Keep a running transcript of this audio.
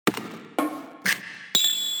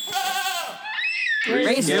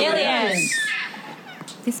Resilience!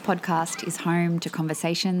 This podcast is home to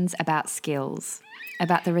conversations about skills,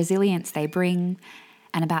 about the resilience they bring,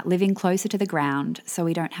 and about living closer to the ground so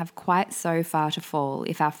we don't have quite so far to fall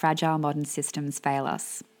if our fragile modern systems fail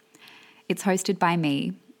us. It's hosted by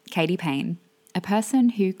me, Katie Payne, a person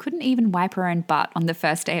who couldn't even wipe her own butt on the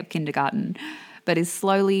first day of kindergarten, but is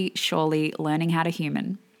slowly, surely learning how to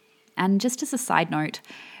human. And just as a side note,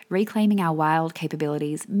 reclaiming our wild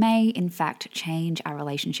capabilities may, in fact, change our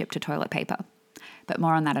relationship to toilet paper. But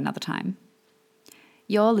more on that another time.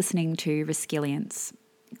 You're listening to Resilience,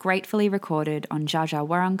 gratefully recorded on Dja Dja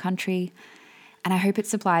Wurrung country, and I hope it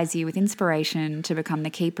supplies you with inspiration to become the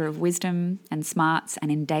keeper of wisdom and smarts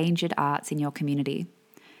and endangered arts in your community.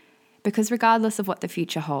 Because regardless of what the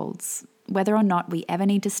future holds, whether or not we ever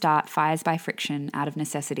need to start fires by friction out of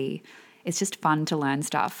necessity, it's just fun to learn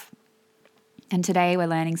stuff. And today we're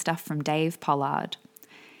learning stuff from Dave Pollard.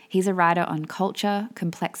 He's a writer on culture,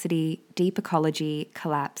 complexity, deep ecology,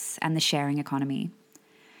 collapse, and the sharing economy.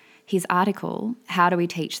 His article, How Do We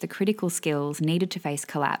Teach the Critical Skills Needed to Face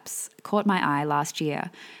Collapse, caught my eye last year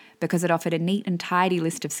because it offered a neat and tidy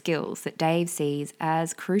list of skills that Dave sees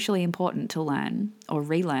as crucially important to learn or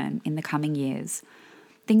relearn in the coming years.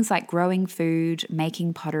 Things like growing food,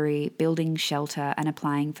 making pottery, building shelter, and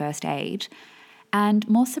applying first aid. And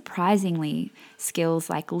more surprisingly, skills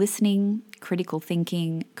like listening, critical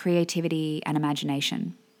thinking, creativity, and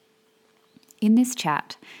imagination. In this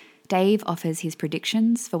chat, Dave offers his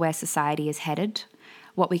predictions for where society is headed,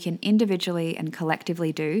 what we can individually and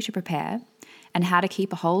collectively do to prepare, and how to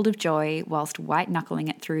keep a hold of joy whilst white-knuckling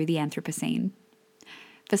it through the Anthropocene.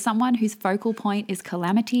 For someone whose focal point is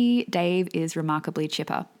calamity, Dave is remarkably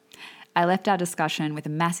chipper. I left our discussion with a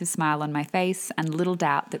massive smile on my face and little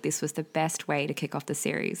doubt that this was the best way to kick off the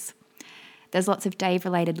series. There's lots of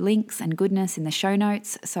Dave-related links and goodness in the show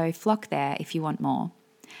notes, so flock there if you want more.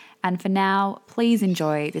 And for now, please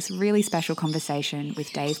enjoy this really special conversation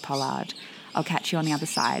with Dave Pollard. I'll catch you on the other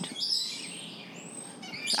side.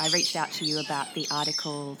 I reached out to you about the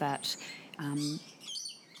article that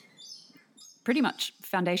pretty much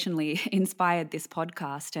foundationally inspired this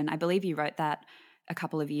podcast, and I believe you wrote that a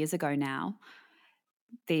couple of years ago now,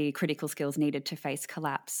 the critical skills needed to face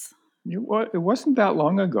collapse. It wasn't that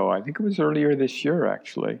long ago. I think it was earlier this year,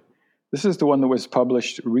 actually. This is the one that was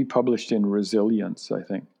republished in Resilience, I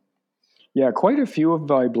think. Yeah, quite a few of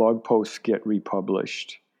my blog posts get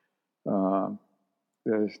republished.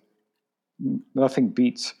 Nothing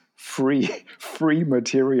beats free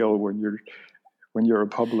material when you're a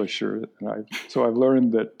publisher. So I've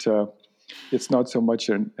learned that it's not so much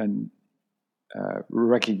an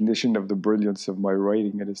recognition of the brilliance of my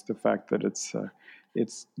writing. It is the fact that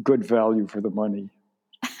it's good value for the money.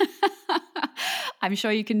 I'm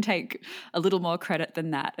sure you can take a little more credit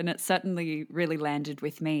than that, and it certainly really landed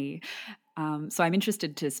with me. So I'm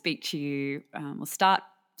interested to speak to you. We'll start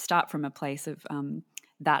from a place of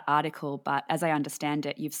that article, but as I understand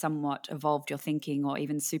it, you've somewhat evolved your thinking or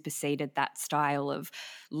even superseded that style of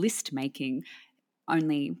list making,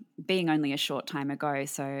 only a short time ago.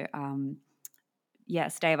 So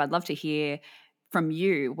yes, Dave, I'd love to hear from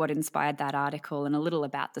you what inspired that article and a little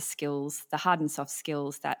about the skills, the hard and soft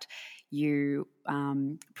skills that you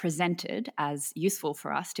presented as useful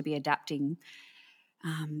for us to be adapting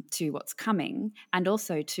to what's coming, and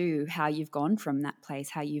also to how you've gone from that place,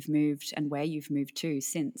 how you've moved and where you've moved to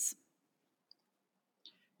since.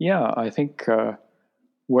 Yeah, I think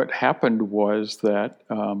what happened was that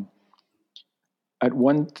at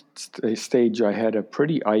one stage I had a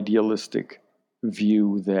pretty idealistic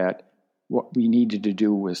view that what we needed to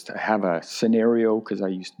do was to have a scenario, because I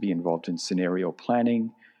used to be involved in scenario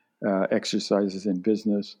planning exercises in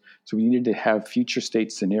business. So we needed to have future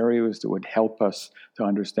state scenarios that would help us to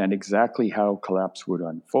understand exactly how collapse would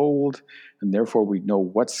unfold, and therefore we'd know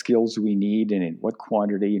what skills we need and in what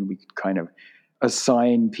quantity, and we could kind of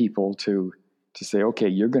assign people to say, okay,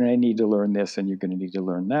 you're going to need to learn this and you're going to need to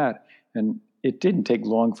learn that. And it didn't take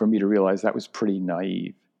long for me to realize that was pretty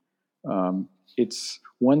naive. It's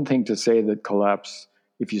one thing to say that collapse,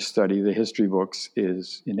 if you study the history books,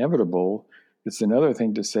 is inevitable. It's another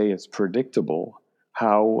thing to say it's predictable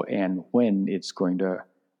how and when it's going to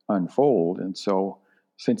unfold. And so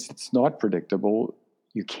since it's not predictable,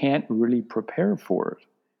 you can't really prepare for it.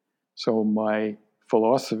 So my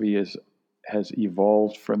philosophy has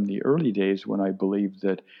evolved from the early days when I believed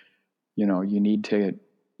that, you need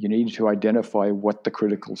to identify what the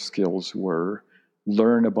critical skills were,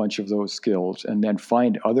 learn a bunch of those skills, and then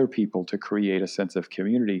find other people to create a sense of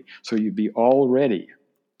community so you'd be all ready.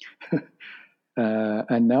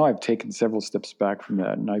 And now I've taken several steps back from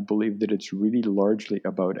that, and I believe that it's really largely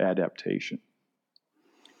about adaptation.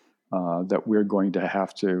 that we're going to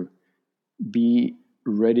have to be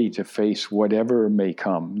ready to face whatever may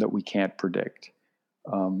come that we can't predict.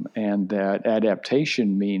 And that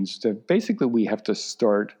adaptation means that basically we have to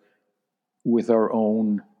start with our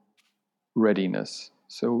own readiness.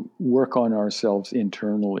 So work on ourselves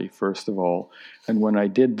internally, first of all. And when I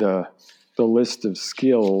did the list of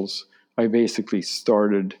skills, I basically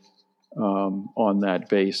started on that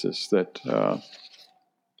basis that,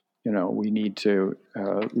 we need to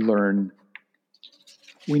learn.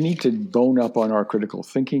 We need to bone up on our critical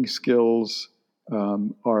thinking skills.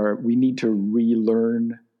 We need to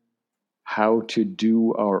relearn how to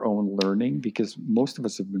do our own learning, because most of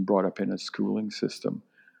us have been brought up in a schooling system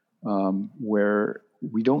where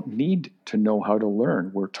we don't need to know how to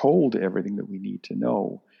learn. We're told everything that we need to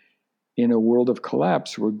know. In a world of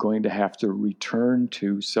collapse, we're going to have to return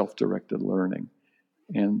to self-directed learning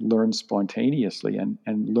and learn spontaneously and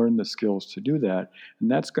learn the skills to do that.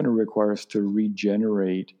 And that's going to require us to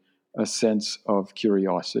regenerate a sense of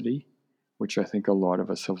curiosity, which I think a lot of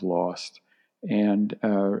us have lost, and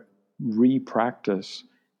re-practice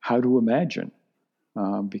how to imagine,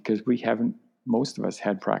 because we haven't, most of us,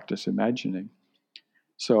 had practice imagining.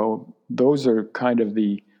 So those are kind of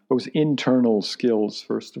those internal skills,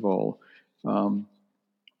 first of all.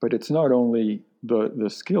 But it's not only the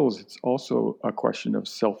skills, it's also a question of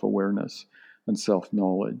self-awareness and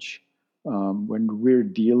self-knowledge. When we're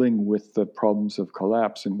dealing with the problems of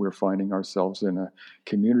collapse and we're finding ourselves in a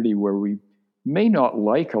community where we may not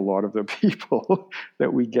like a lot of the people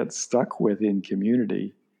that we get stuck with in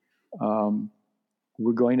community,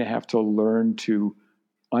 we're going to have to learn to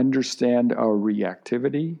understand our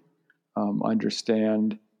reactivity,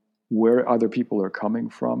 understand where other people are coming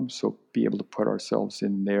from, so be able to put ourselves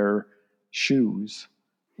in their shoes.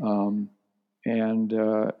 And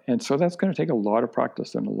so that's going to take a lot of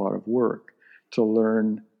practice and a lot of work to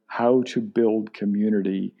learn how to build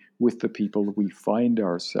community with the people we find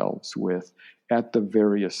ourselves with at the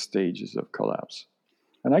various stages of collapse.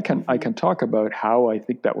 And I can talk about how I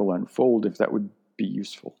think that will unfold, if that would be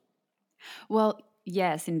useful. Well,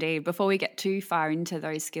 yes, indeed. Before we get too far into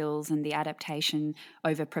those skills and the adaptation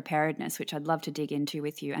over preparedness, which I'd love to dig into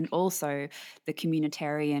with you, and also the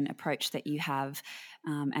communitarian approach that you have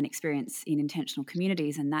and experience in intentional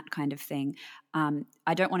communities and that kind of thing,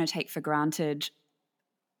 I don't want to take for granted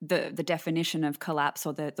the definition of collapse,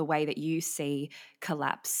 or the way that you see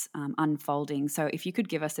collapse unfolding. So if you could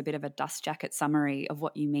give us a bit of a dust jacket summary of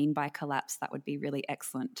what you mean by collapse, that would be really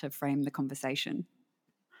excellent to frame the conversation.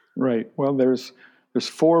 Right. Well, there's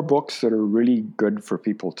 4 books that are really good for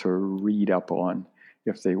people to read up on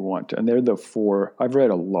if they want to. And they're the 4, I've read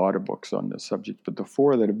a lot of books on this subject, but the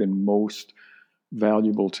 4 that have been most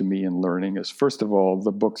valuable to me in learning is, first of all,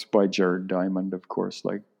 the books by Jared Diamond, of course,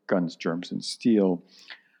 like Guns, Germs, and Steel.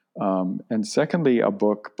 And secondly, a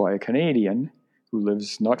book by a Canadian who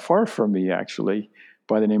lives not far from me, actually,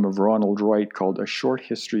 by the name of Ronald Wright, called A Short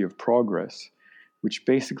History of Progress, which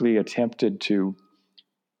basically it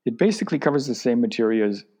basically covers the same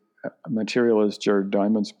material as Jared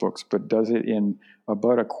Diamond's books, but does it in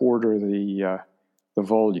about a quarter the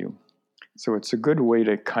volume. So it's a good way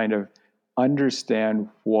to kind of understand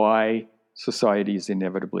why civilizations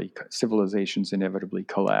inevitably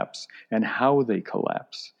collapse, and how they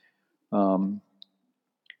collapse.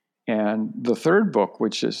 And the third book,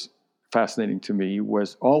 which is fascinating to me,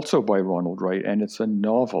 was also by Ronald Wright, and it's a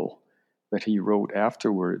novel that he wrote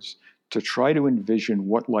afterwards to try to envision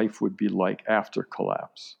what life would be like after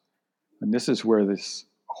collapse. And this is where this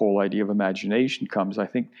whole idea of imagination comes. I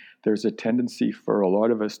think there's a tendency for a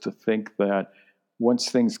lot of us to think that once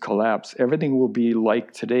things collapse, everything will be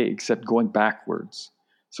like today, except going backwards.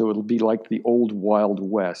 So it'll be like the old Wild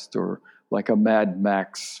West, or like a Mad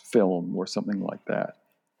Max film, or something like that.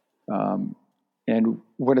 And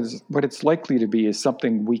what it's likely to be is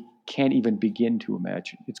something we can't even begin to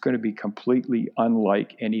imagine. It's going to be completely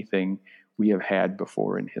unlike anything we have had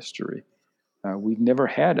before in history. We've never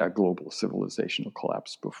had a global civilizational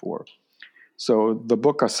collapse before. So the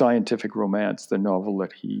book, A Scientific Romance, the novel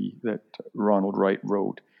that Ronald Wright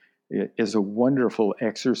wrote, is a wonderful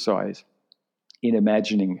exercise in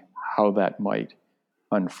imagining how that might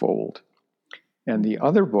unfold. And the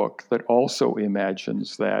other book that also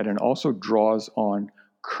imagines that, and also draws on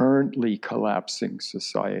currently collapsing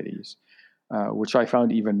societies, which I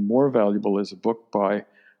found even more valuable, is a book by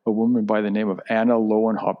a woman by the name of Anna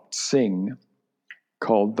Lowenhaupt Singh,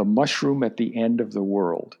 called The Mushroom at the End of the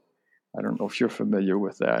World. I don't know if you're familiar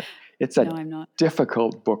with that. It's a I'm not.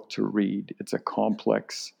 difficult book to read. It's a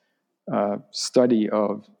complex study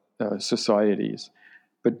of societies.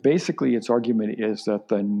 But basically, its argument is that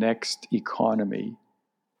the next economy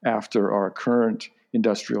after our current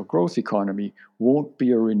industrial growth economy won't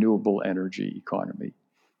be a renewable energy economy.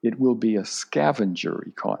 It will be a scavenger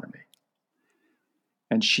economy.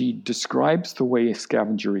 And she describes the way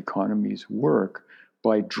scavenger economies work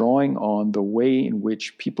by drawing on the way in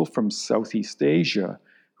which people from Southeast Asia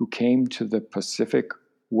who came to the Pacific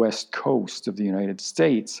West Coast of the United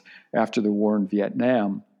States after the war in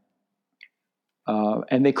Vietnam,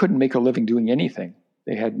 and they couldn't make a living doing anything.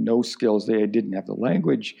 They had no skills. They didn't have the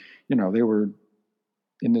language. They were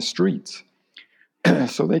in the streets.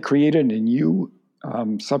 So they created a new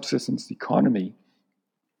subsistence economy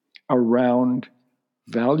around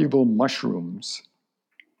valuable mushrooms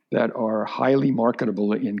that are highly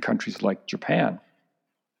marketable in countries like Japan.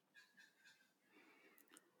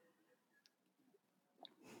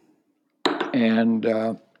 And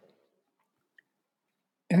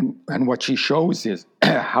what she shows is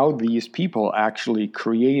how these people actually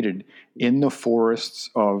created in the forests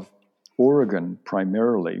of Oregon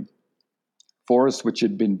primarily, forests which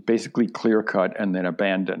had been basically clear-cut and then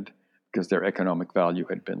abandoned because their economic value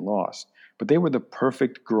had been lost. But they were the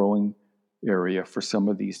perfect growing area for some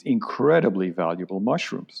of these incredibly valuable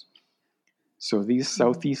mushrooms. So these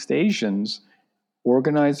Southeast Asians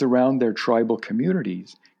organized around their tribal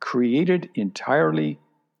communities, created entirely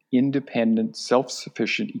independent,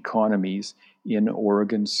 self-sufficient economies in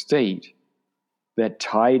Oregon State that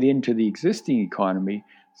tied into the existing economy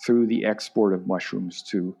through the export of mushrooms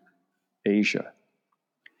to Asia.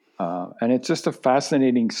 And it's just a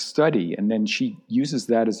fascinating study. And then she uses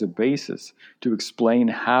that as a basis to explain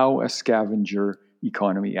how a scavenger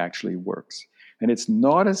economy actually works. And it's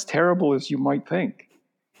not as terrible as you might think.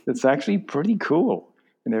 It's actually pretty cool.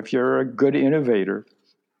 And if you're a good innovator,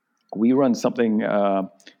 we run something,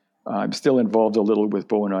 I'm still involved a little with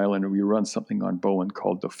Bowen Island, and we run something on Bowen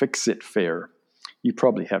called the Fix-It Fair. You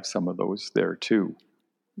probably have some of those there too.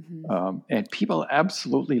 Mm-hmm. And people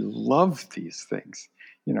absolutely love these things.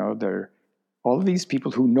 They're all of these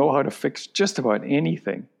people who know how to fix just about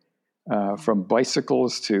anything, from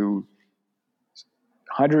bicycles to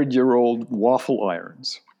 100-year-old waffle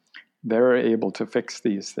irons. They're able to fix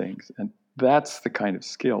these things. And that's the kind of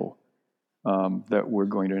skill that we're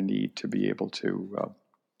going to need to be able to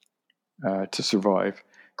survive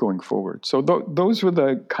going forward. So those were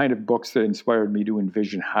the kind of books that inspired me to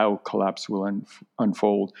envision how collapse will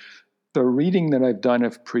unfold. The reading that I've done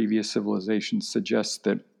of previous civilizations suggests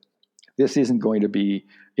that this isn't going to be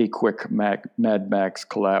a quick Mad Max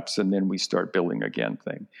collapse and then we start building again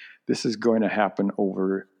thing. This is going to happen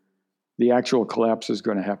the actual collapse is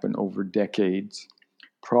going to happen over decades,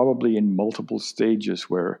 probably in multiple stages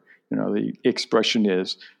where, the expression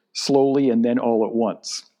is slowly and then all at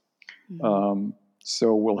once. Mm-hmm.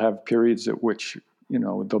 So we'll have periods at which,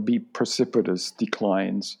 there'll be precipitous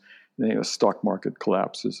declines, stock market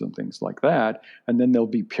collapses and things like that. And then there'll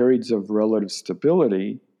be periods of relative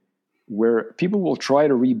stability where people will try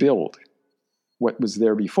to rebuild what was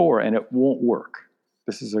there before, and it won't work.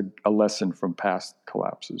 This is a lesson from past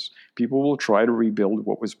collapses. People will try to rebuild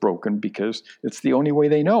what was broken because it's the only way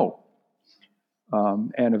they know.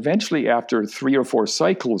 And eventually, after 3 or 4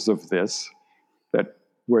 cycles of this,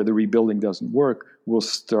 where the rebuilding doesn't work, we'll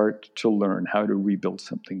start to learn how to rebuild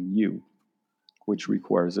something new, which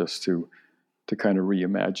requires us to kind of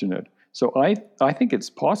reimagine it. So I think it's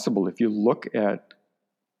possible, if you look at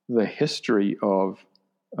the history of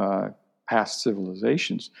past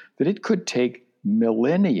civilizations, that it could take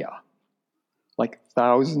millennia, like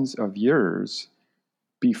thousands of years,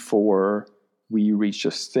 before we reach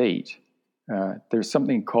a state. There's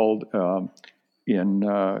something called in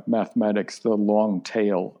mathematics the long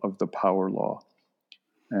tail of the power law.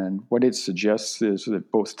 And what it suggests is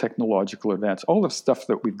that both technological advance, all the stuff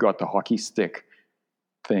that we've got, the hockey stick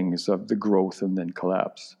things of the growth and then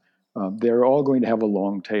collapse, they're all going to have a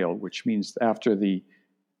long tail, which means after the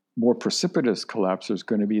more precipitous collapse, there's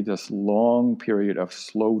going to be this long period of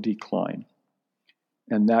slow decline.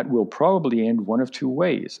 And that will probably end one of two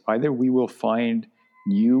ways. Either we will find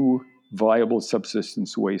new viable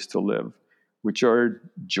subsistence ways to live, which are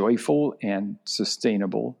joyful and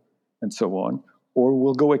sustainable and so on, or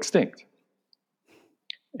we'll go extinct.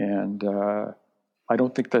 And I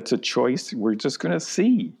don't think that's a choice. We're just going to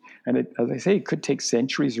see. And as I say, it could take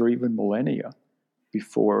centuries or even millennia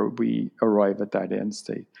before we arrive at that end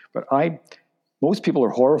state. But most people are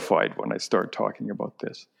horrified when I start talking about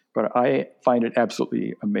this. But I find it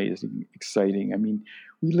absolutely amazing, exciting. I mean,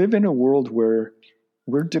 we live in a world where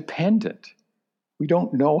we're dependent. We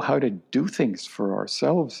don't know how to do things for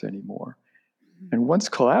ourselves anymore. And once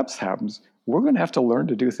collapse happens, we're going to have to learn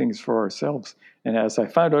to do things for ourselves. And as I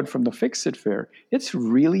found out from the Fix-It Fair, it's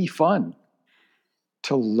really fun.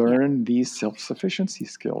 to learn these self-sufficiency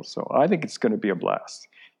skills. So I think it's going to be a blast,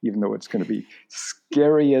 even though it's going to be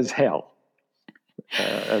scary as hell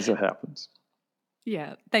as it happens.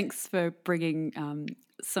 Yeah, thanks for bringing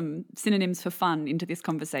some synonyms for fun into this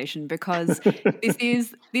conversation, because this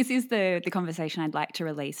is the conversation I'd like to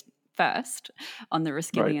release first on the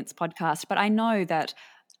Resilience podcast. But I know that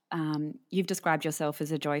you've described yourself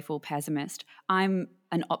as a joyful pessimist. I'm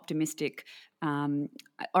an optimistic,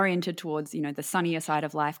 oriented towards the sunnier side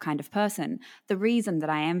of life kind of person. The reason that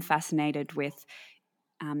I am fascinated with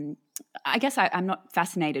I guess I'm not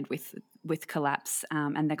fascinated with collapse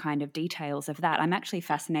and the kind of details of that. I'm actually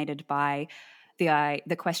fascinated by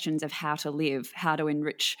the questions of how to live, how to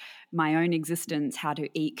enrich my own existence, how to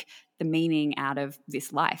eke the meaning out of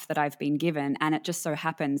this life that I've been given. And it just so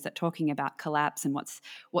happens that talking about collapse and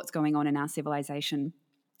what's going on in our civilization,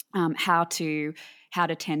 how to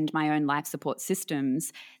tend my own life support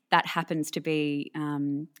systems, that happens to be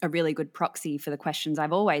a really good proxy for the questions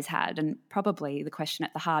I've always had, and probably the question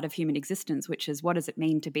at the heart of human existence, which is, what does it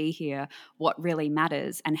mean to be here? What really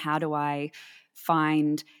matters? And how do I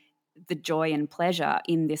find the joy and pleasure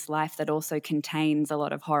in this life that also contains a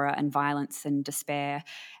lot of horror and violence and despair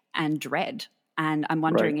and dread? And I'm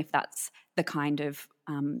wondering if that's the kind of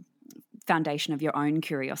foundation of your own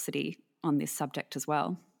curiosity on this subject as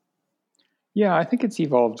well. Yeah, I think it's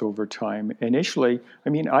evolved over time. Initially, I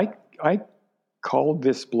mean, I called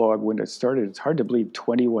this blog when it started, it's hard to believe,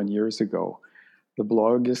 21 years ago. The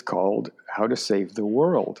blog is called How to Save the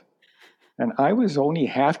World. And I was only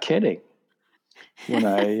half kidding when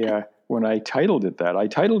I titled it that. I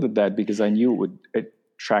titled it that because I knew it would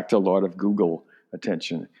attract a lot of Google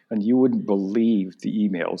attention. And you wouldn't believe the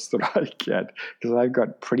emails that I get, because I've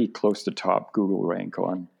got pretty close to top Google rank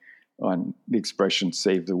on the expression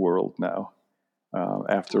 "save the world" now.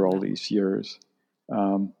 After all these years,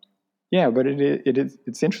 but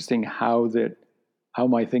it's interesting how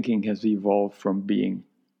my thinking has evolved from being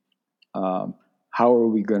how are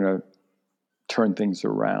we going to turn things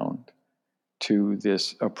around to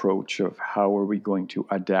this approach of how are we going to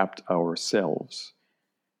adapt ourselves.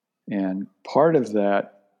 And part of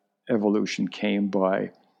that evolution came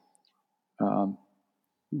by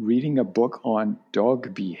reading a book on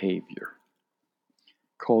dog behavior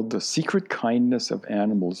called The Secret Kindness of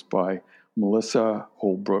Animals by Melissa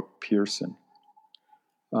Holbrook Pearson.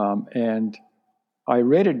 And I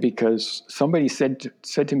read it because somebody said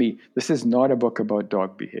to me, this is not a book about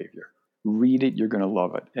dog behavior. Read it, you're going to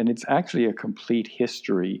love it. And it's actually a complete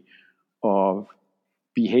history of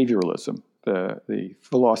behavioralism, the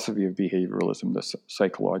philosophy of behavioralism, the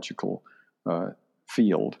psychological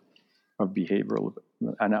field of behavioralism.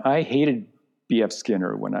 And I hated B.F.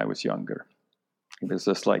 Skinner when I was younger. It was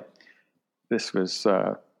just like, this was,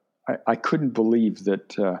 I couldn't believe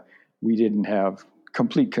that we didn't have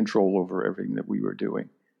complete control over everything that we were doing.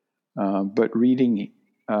 But reading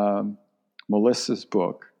Melissa's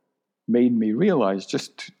book made me realize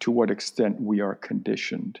just to what extent we are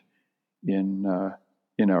conditioned in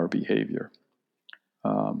our behavior.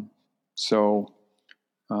 So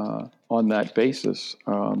on that basis,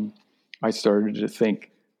 I started to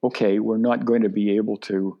think, okay, we're not going to be able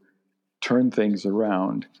to turn things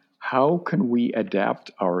around. How can we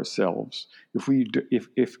adapt ourselves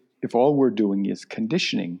if all we're doing is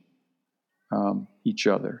conditioning each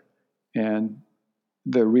other? And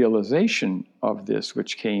the realization of this,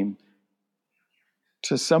 which came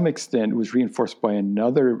to some extent, was reinforced by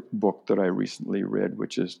another book that I recently read,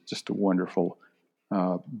 which is just a wonderful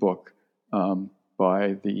book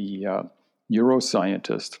by the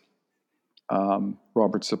neuroscientist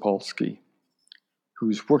Robert Sapolsky,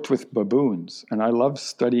 who's worked with baboons. And I love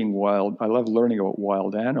learning about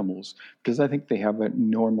wild animals, because I think they have an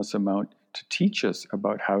enormous amount to teach us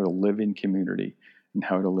about how to live in community and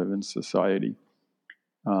how to live in society.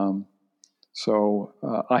 So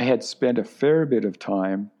I had spent a fair bit of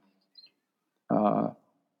time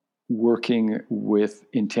working with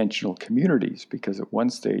intentional communities, because at one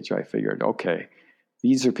stage I figured, okay,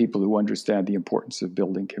 these are people who understand the importance of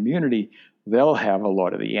building community. They'll have a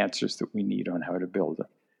lot of the answers that we need on how to build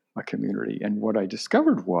a community. And what I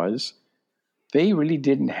discovered was they really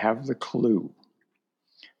didn't have the clue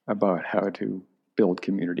about how to build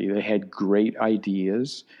community. They had great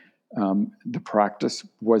ideas. The practice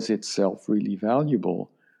was itself really valuable,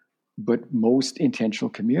 but most intentional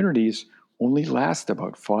communities only last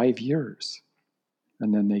about 5 years,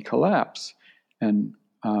 and then they collapse. And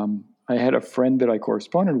I had a friend that I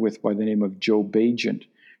corresponded with by the name of Joe Bagent,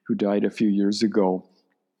 who died a few years ago.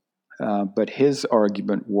 But his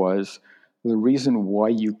argument was the reason why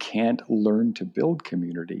you can't learn to build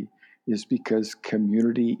community is because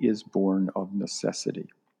community is born of necessity.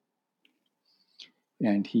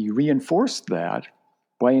 And he reinforced that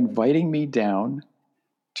by inviting me down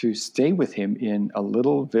to stay with him in a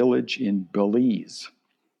little village in Belize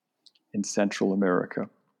in Central America.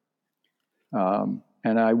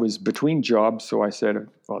 And I was between jobs, so I said,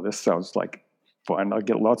 well, this sounds like fun. I'll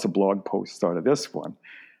get lots of blog posts out of this one.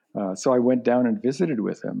 So I went down and visited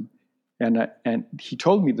with him. And he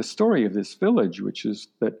told me the story of this village, which is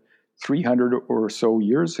that 300 or so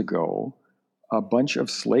years ago, a bunch of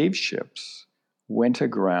slave ships went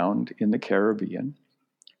aground in the Caribbean.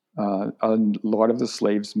 A lot of the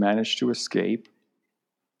slaves managed to escape,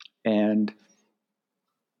 and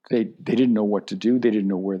they didn't know what to do. They didn't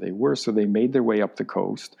know where they were, so they made their way up the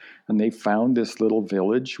coast, and they found this little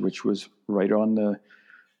village, which was right on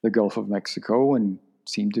the Gulf of Mexico and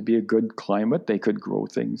seemed to be a good climate. They could grow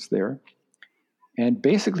things there. And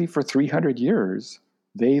basically for 300 years,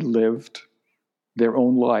 they lived their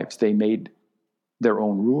own lives. They made their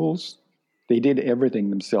own rules. They did everything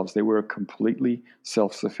themselves. They were a completely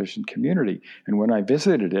self-sufficient community. And when I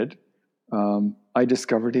visited it, I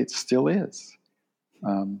discovered it still is.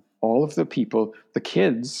 All of the people, the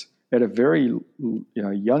kids, at a very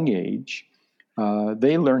young age,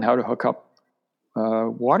 they learn how to hook up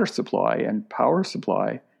water supply and power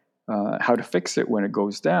supply, how to fix it when it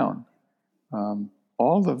goes down.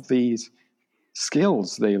 All of these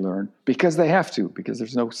skills they learn because they have to, because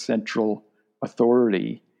there's no central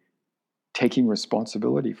authority taking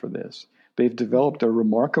responsibility for this. They've developed a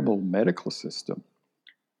remarkable medical system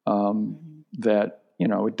that,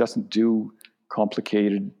 it doesn't do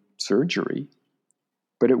complicated surgery,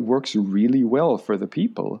 but it works really well for the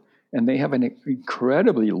people. And they have an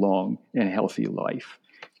incredibly long and healthy life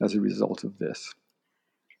as a result of this.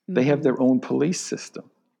 Mm-hmm. They have their own police system,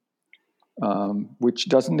 which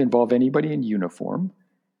doesn't involve anybody in uniform.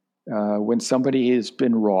 When somebody has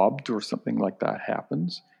been robbed or something like that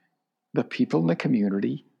happens, the people in the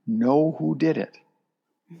community know who did it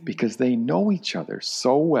because they know each other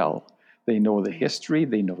so well. They know the history,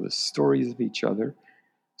 they know the stories of each other.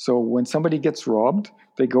 So when somebody gets robbed,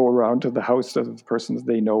 they go around to the house of the person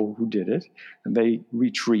they know who did it, and they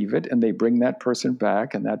retrieve it, and they bring that person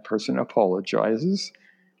back, and that person apologizes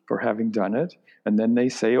for having done it. And then they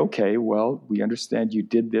say, okay, well, we understand you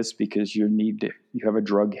did this because you have a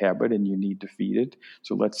drug habit and you need to feed it.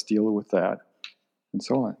 So let's deal with that. And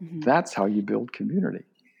so on. Mm-hmm. That's how you build community.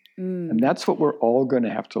 And that's what we're all going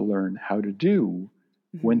to have to learn how to do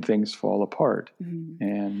when things fall apart.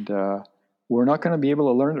 And we're not going to be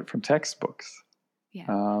able to learn it from textbooks. Yeah.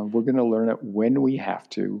 We're going to learn it when we have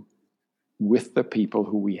to, with the people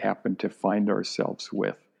who we happen to find ourselves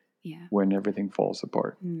with when everything falls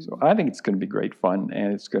apart. So I think it's going to be great fun,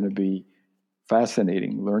 and it's going to be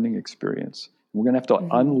fascinating learning experience. We're going to have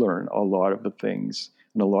to unlearn a lot of the things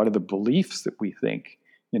and a lot of the beliefs that we think,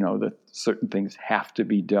 that certain things have to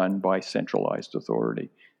be done by centralized authority.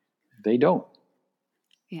 They don't.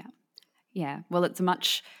 Yeah. Yeah. Well, it's a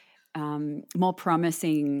much more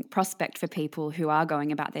promising prospect for people who are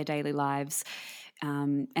going about their daily lives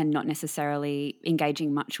and not necessarily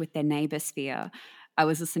engaging much with their neighbour sphere. I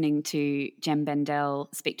was listening to Jem Bendell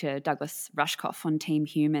speak to Douglas Rushkoff on Team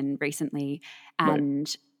Human recently,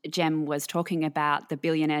 and Jem was talking about the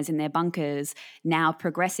billionaires in their bunkers now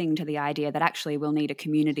progressing to the idea that actually we'll need a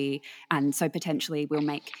community, and so potentially we'll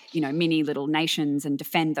make, mini little nations and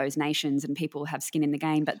defend those nations, and people have skin in the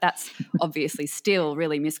game. But that's obviously still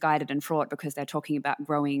really misguided and fraught, because they're talking about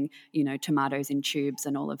growing, tomatoes in tubes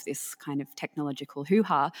and all of this kind of technological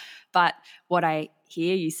hoo-ha. But what I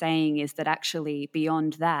hear you saying is that actually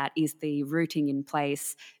beyond that is the rooting in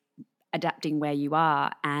place, adapting where you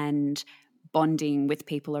are, and bonding with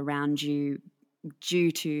people around you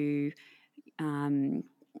due to,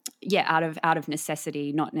 out of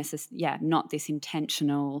necessity, not this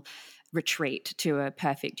intentional retreat to a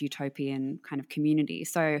perfect utopian kind of community.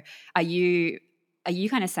 So are you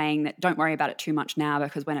kind of saying that don't worry about it too much now,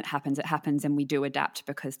 because when it happens, and we do adapt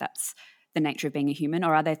because that's the nature of being a human?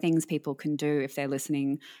 Or are there things people can do if they're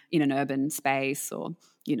listening in an urban space, or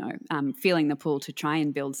feeling the pull to try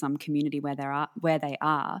and build some community where they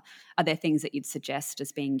are? Are there things that you'd suggest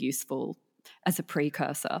as being useful as a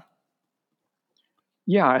precursor?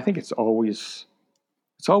 Yeah, I think it's always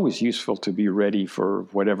useful to be ready for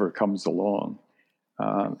whatever comes along.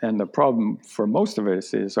 And the problem for most of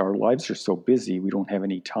us is our lives are so busy, we don't have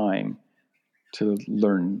any time to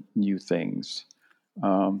learn new things.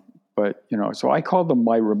 But, so I call them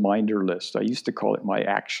my reminder list. I used to call it my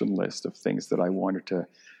action list of things that I wanted to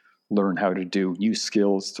learn how to do, new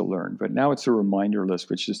skills to learn. But now it's a reminder list,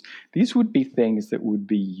 which is, these would be things that would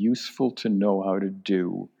be useful to know how to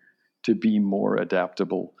do to be more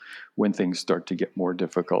adaptable when things start to get more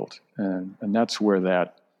difficult. And that's where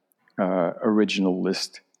that original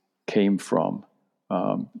list came from.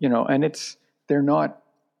 And they're not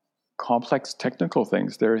complex technical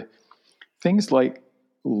things. They're things like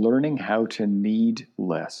learning how to need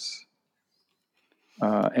less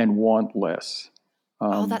and want less.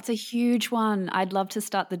 That's a huge one. I'd love to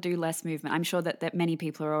start the do less movement. I'm sure that many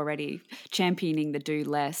people are already championing the do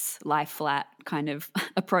less, lie flat kind of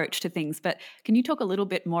approach to things. But can you talk a little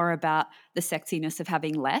bit more about the sexiness of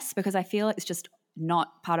having less? Because I feel it's just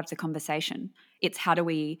not part of the conversation. It's how do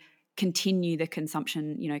we continue the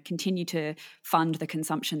consumption, continue to fund the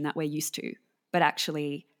consumption that we're used to. But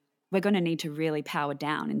actually, we're going to need to really power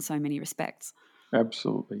down in so many respects.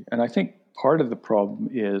 Absolutely. And I think part of the problem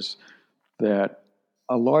is that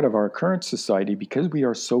a lot of our current society, because we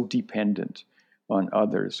are so dependent on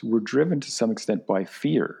others, we're driven to some extent by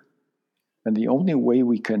fear. And the only way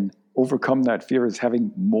we can overcome that fear is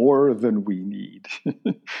having more than we need.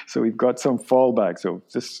 So we've got some fallback. So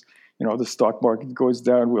if this, the stock market goes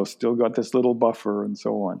down, we'll still got this little buffer and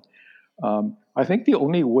so on. I think the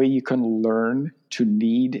only way you can learn to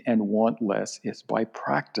need and want less is by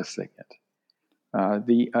practicing it.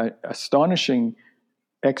 The astonishing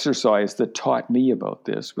exercise that taught me about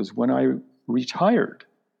this was when I retired,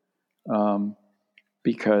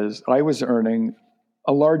 because I was earning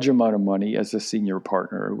a large amount of money as a senior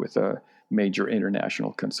partner with a major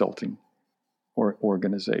international consulting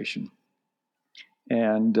organization.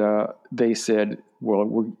 And they said,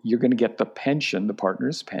 well, you're going to get the pension, the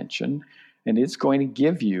partner's pension, and it's going to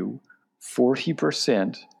give you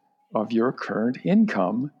 40% of your current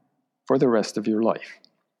income for the rest of your life.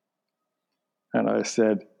 And I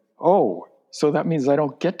said, oh, so that means I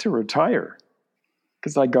don't get to retire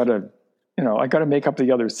because I got to make up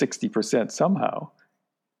the other 60% somehow.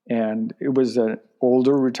 And it was an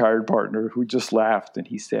older retired partner who just laughed and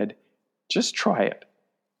he said, just try it.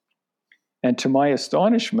 And to my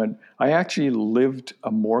astonishment, I actually lived a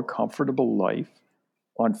more comfortable life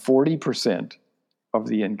on 40% of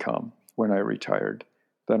the income when I retired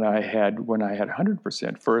than I had when I had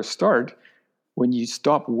 100%. For a start, when you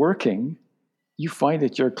stop working, you find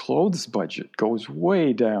that your clothes budget goes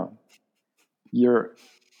way down. Your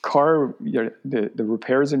car, the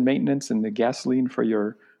repairs and maintenance and the gasoline for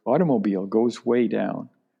your automobile goes way down.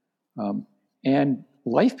 And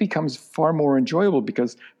life becomes far more enjoyable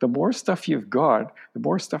because the more stuff you've got, the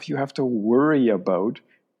more stuff you have to worry about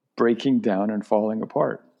breaking down and falling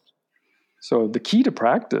apart. So the key to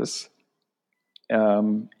practice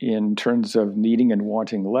in terms of needing and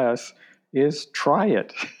wanting less is try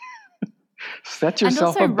it. Set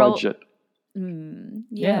yourself a budget.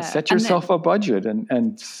 Set yourself a budget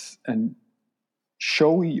and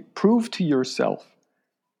prove to yourself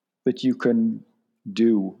that you can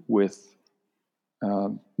do with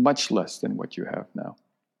much less than what you have now.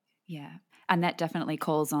 Yeah. And that definitely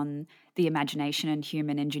calls on the imagination and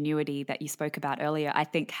human ingenuity that you spoke about earlier. I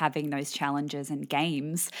think having those challenges and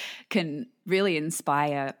games can really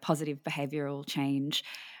inspire positive behavioral change.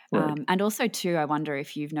 Right. And also, too, I wonder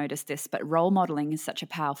if you've noticed this, but role modeling is such a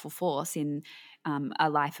powerful force in a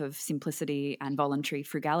life of simplicity and voluntary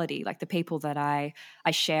frugality. Like the people that I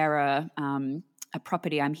share a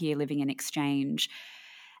property, I'm here living in exchange,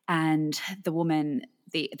 and the woman,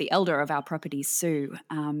 the elder of our property, Sue,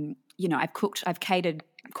 I've catered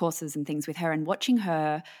courses and things with her, and watching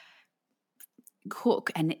her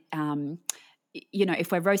cook and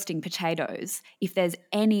if we're roasting potatoes, if there's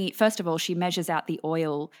any, first of all, she measures out the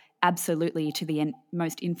oil absolutely to the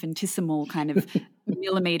most infinitesimal kind of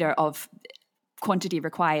millimeter of quantity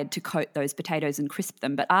required to coat those potatoes and crisp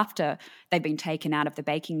them. But after they've been taken out of the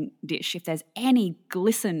baking dish, if there's any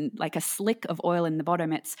glisten, like a slick of oil in the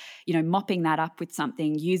bottom, it's, mopping that up with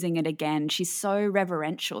something, using it again. She's so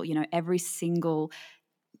reverential, every single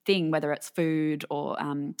thing, whether it's food or,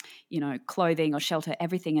 clothing or shelter,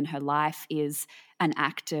 everything in her life is an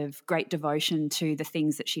act of great devotion to the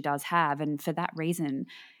things that she does have. And for that reason,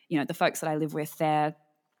 the folks that I live with, they're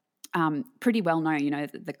pretty well known,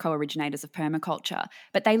 the co-originators of permaculture,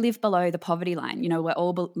 but they live below the poverty line. We're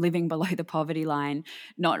all living below the poverty line,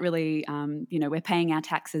 not really, we're paying our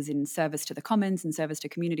taxes in service to the commons and service to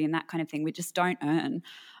community and that kind of thing. We just don't earn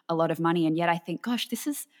a lot of money. And yet I think, gosh, this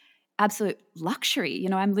is absolute luxury.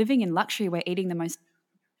 I'm living in luxury. We're eating the most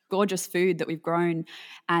gorgeous food that we've grown.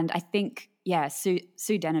 And I think,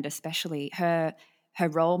 Sue Dennett especially, her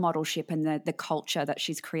role modelship and the culture that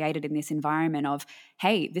she's created in this environment of,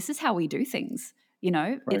 hey, this is how we do things.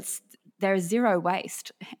 Right. There is zero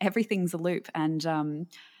waste. Everything's a loop. And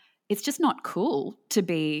it's just not cool to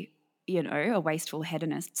be, a wasteful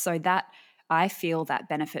hedonist. So that I feel that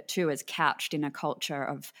benefit too is couched in a culture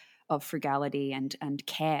of frugality and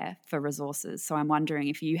care for resources. So I'm wondering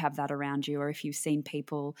if you have that around you, or if you've seen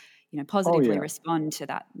people, Oh positively yeah. respond to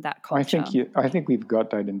that I culture. think I think we've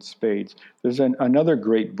got that in spades. There's another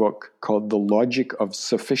great book called The Logic of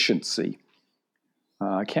Sufficiency.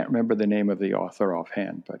 I can't remember the name of the author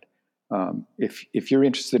offhand, but if you're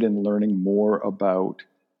interested in learning more about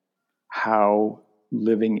how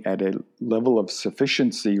living at a level of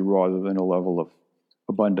sufficiency rather than a level of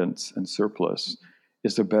abundance and surplus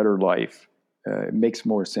is a better life, it makes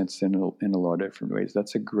more sense in a lot of different ways.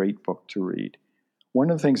 That's a great book to read. One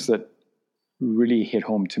of the things that really hit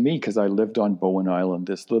home to me, because I lived on Bowen Island,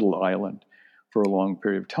 this little island, for a long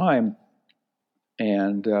period of time,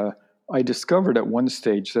 and I discovered at one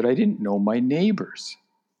stage that I didn't know my neighbors.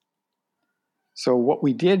 So what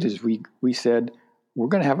we did is we said, we're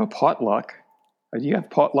going to have a potluck. Do you have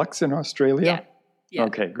potlucks in Australia? Yeah.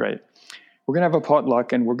 Okay, great. We're going to have a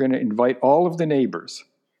potluck, and we're going to invite all of the neighbors,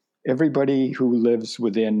 everybody who lives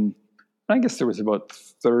within, I guess there was about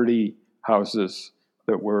 30 houses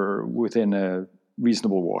that were within a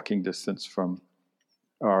reasonable walking distance from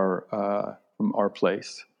our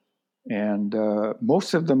place. And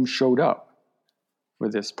most of them showed up for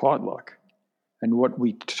this potluck. And what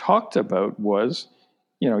we talked about was,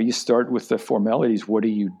 you start with the formalities. What do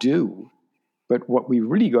you do? But what we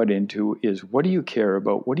really got into is, what do you care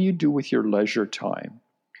about? What do you do with your leisure time?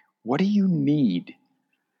 What do you need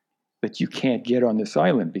that you can't get on this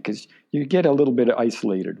island? Because you get a little bit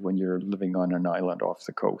isolated when you're living on an island off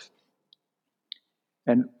the coast.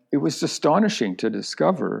 And it was astonishing to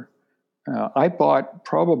discover I bought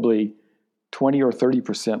probably 20 or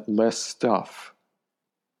 30% less stuff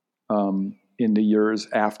in the years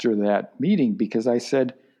after that meeting, because I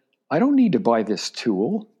said, I don't need to buy this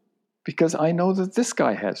tool because I know that this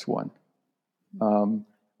guy has one.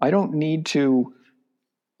 I don't need to,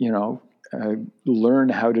 learn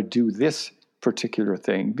how to do this particular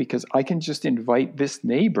thing because I can just invite this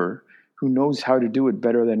neighbor who knows how to do it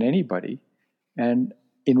better than anybody. And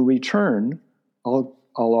in return, I'll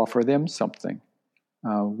offer them something.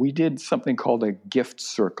 We did something called a gift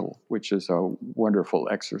circle, which is a wonderful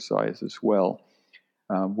exercise as well,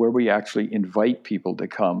 where we actually invite people to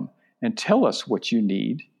come and tell us what you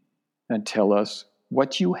need and tell us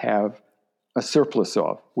what you have a surplus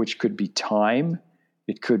of, which could be time,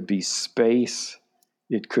 it could be space,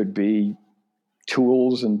 it could be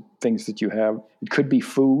tools and things that you have, it could be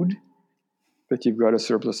food that you've got a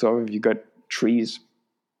surplus of, if you've got trees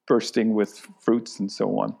bursting with fruits and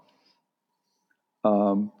so on.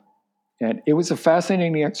 And it was a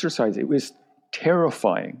fascinating exercise. It was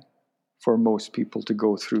terrifying for most people to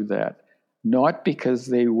go through that, not because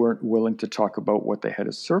they weren't willing to talk about what they had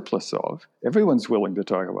a surplus of. Everyone's willing to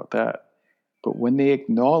talk about that. But when they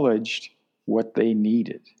acknowledged what they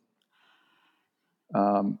needed.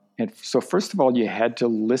 And so first of all, you had to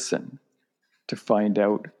listen to find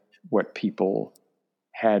out what people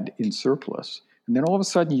had in surplus. And then all of a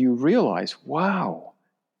sudden you realize, wow,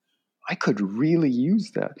 I could really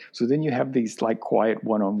use that. So then you have these like quiet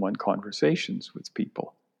one-on-one conversations with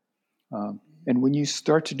people. And when you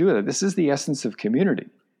start to do that, this is the essence of community,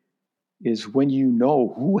 is when you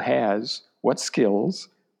know who has what skills,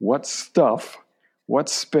 what stuff, what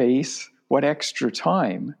space, what extra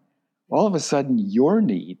time, all of a sudden your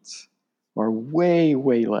needs are way,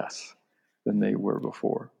 way less than they were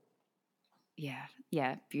before.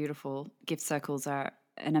 Yeah, beautiful. Gift circles are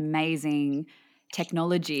an amazing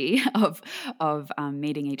technology of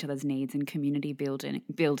meeting each other's needs and community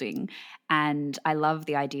building. And I love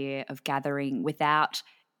the idea of gathering without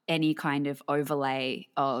any kind of overlay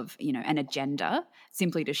of an agenda,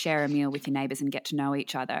 simply to share a meal with your neighbours and get to know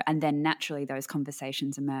each other, and then naturally those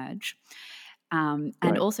conversations emerge.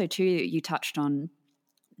 And also too, you touched on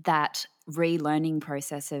that relearning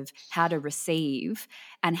process of how to receive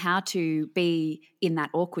and how to be in that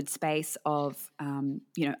awkward space of,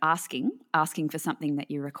 asking for something that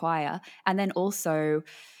you require, and then also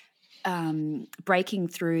breaking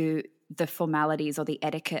through the formalities or the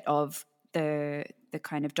etiquette of the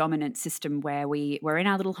kind of dominant system where we're in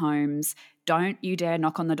our little homes. Don't you dare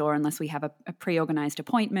knock on the door unless we have a pre-organized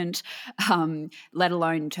appointment, let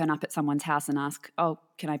alone turn up at someone's house and ask, oh,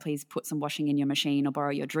 can I please put some washing in your machine or borrow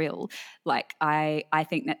your drill? Like, I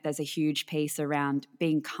think that there's a huge piece around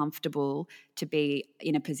being comfortable to be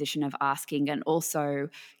in a position of asking, and also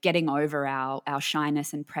getting over our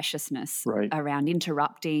shyness and preciousness around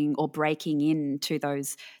interrupting or breaking into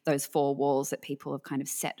those four walls that people have kind of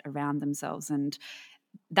set around themselves. And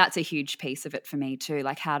that's a huge piece of it for me too.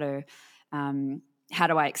 Like, how do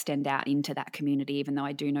I extend out into that community, even though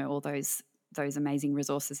I do know all those those amazing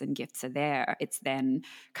resources and gifts are there, it's then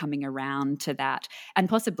coming around to that, and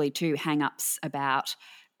possibly too hang-ups about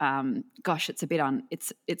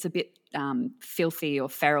it's a bit filthy or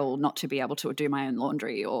feral not to be able to do my own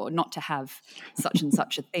laundry or not to have such and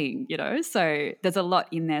such a thing, So there's a lot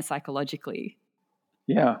in there psychologically.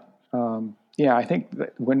 Yeah. I think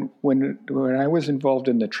that when I was involved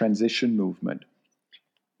in the transition movement,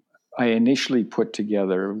 I initially put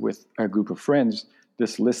together with a group of friends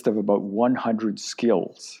this list of about 100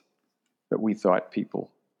 skills that we thought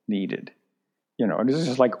people needed. And this is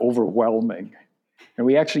just like overwhelming. And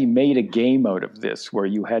we actually made a game out of this where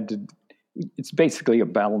you had to, it's basically a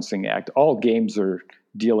balancing act. All games are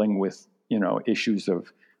dealing with, issues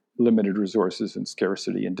of limited resources and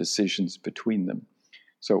scarcity and decisions between them.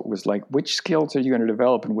 So it was like, which skills are you going to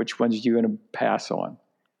develop and which ones are you going to pass on?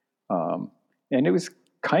 And it was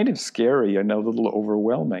kind of scary and a little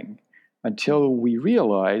overwhelming until we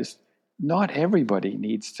realized not everybody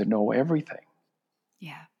needs to know everything.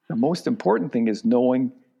 Yeah. The most important thing is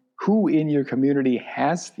knowing who in your community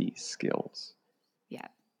has these skills. Yeah.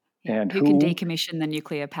 And who can decommission the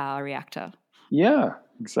nuclear power reactor. Yeah,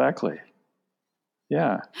 exactly.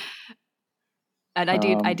 Yeah. And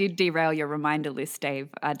I did derail your reminder list, Dave.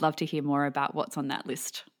 I'd love to hear more about what's on that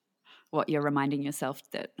list, what you're reminding yourself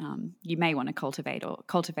that you may want to cultivate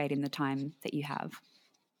in the time that you have.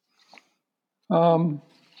 I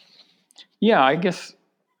guess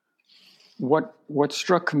what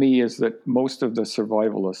struck me is that most of the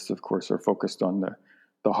survivalists, of course, are focused on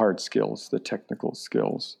the hard skills, the technical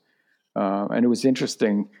skills. And it was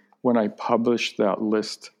interesting when I published that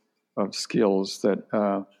list of skills that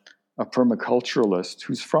a permaculturalist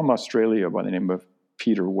who's from Australia by the name of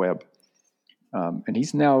Peter Webb, and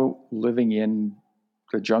he's now living in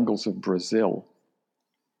the jungles of Brazil.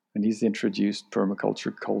 And he's introduced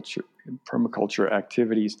permaculture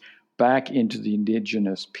activities back into the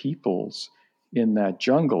indigenous peoples in that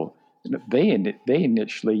jungle. They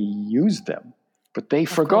initially used them, but they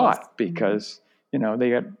forgot because they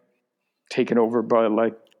got taken over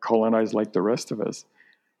by colonized like the rest of us.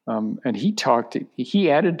 And he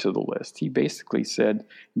added to the list. He basically said,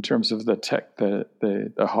 in terms of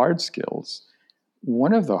the hard skills,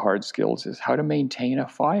 one of the hard skills is how to maintain a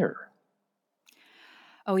fire.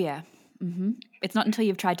 Oh, yeah. Mm-hmm. It's not until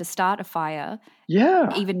you've tried to start a fire.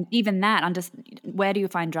 Yeah. Even that, where do you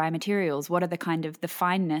find dry materials? What are the kind of the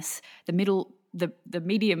fineness, the middle, the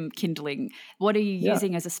medium kindling? What are you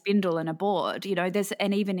using as a spindle and a board?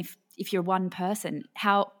 And even if you're one person,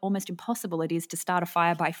 how almost impossible it is to start a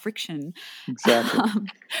fire by friction. Exactly.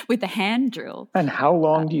 With a hand drill. And how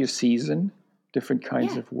long do you season different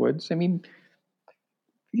kinds of woods? I mean,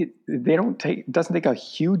 it doesn't take a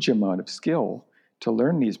huge amount of skill to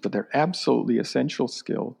learn these, but they're absolutely essential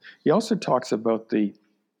skill. He also talks about the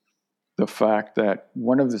fact that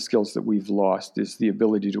one of the skills that we've lost is the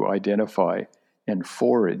ability to identify and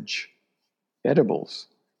forage edibles,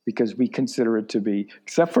 because we consider it to be,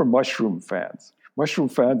 except for mushroom fans. Mushroom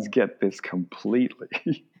fans get this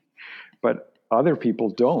completely, but other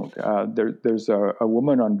people don't. There's a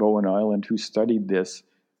woman on Bowen Island who studied this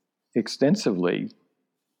extensively.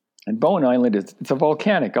 And Bowen Island it's a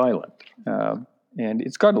volcanic island, and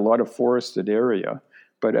it's got a lot of forested area.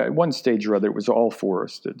 But at one stage or other, it was all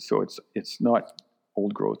forested, so it's not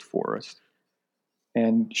old growth forest.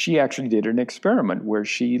 And she actually did an experiment where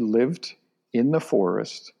she lived in the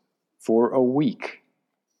forest for a week,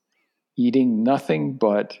 eating nothing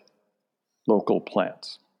but local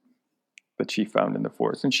plants that she found in the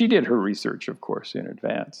forest. And she did her research, of course, in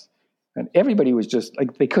advance. And everybody was just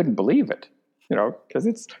like, they couldn't believe it. Because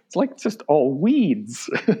it's like just all weeds.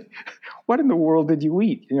 What in the world did you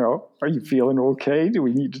eat? Are you feeling okay? Do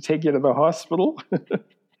we need to take you to the hospital?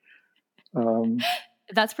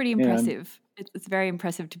 That's pretty impressive. It's very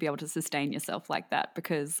impressive to be able to sustain yourself like that,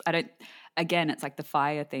 because it's like the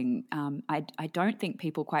fire thing. I don't think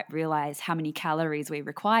people quite realize how many calories we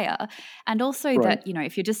require. And also that,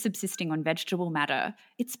 if you're just subsisting on vegetable matter,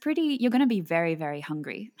 you're going to be very, very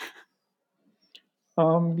hungry.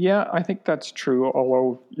 I think that's true,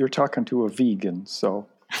 although you're talking to a vegan, so.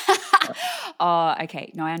 Oh,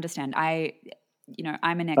 okay. No, I understand. I'm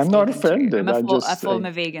an ex-vegan. I'm not offended. I'm a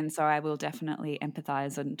former vegan, so I will definitely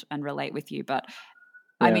empathize and relate with you. But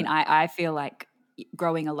I mean, I feel like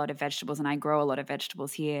growing a lot of vegetables, and I grow a lot of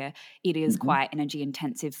vegetables here, it is quite energy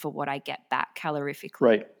intensive for what I get back calorifically.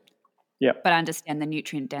 Right. Yeah. But I understand the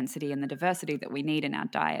nutrient density and the diversity that we need in our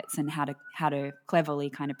diets, and how to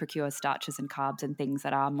cleverly kind of procure starches and carbs and things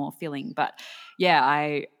that are more filling. But yeah,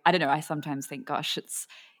 I don't know. I sometimes think, gosh,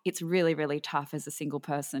 it's really, really tough as a single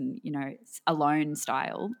person, you know, alone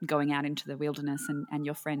style, going out into the wilderness and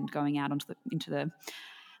your friend going out into the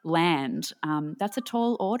land. That's a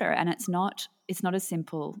tall order, and it's not as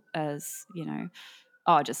simple as, you know,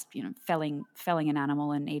 oh, just, you know, felling an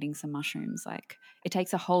animal and eating some mushrooms. Like, it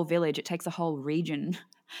takes a whole village, it takes a whole region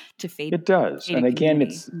to It does. feed a And again,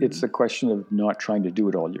 community. it's a question of not trying to do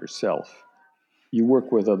it all yourself. You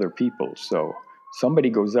work with other people. So somebody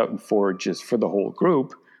goes out and forages for the whole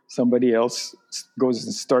group. Somebody else goes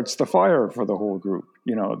and starts the fire for the whole group.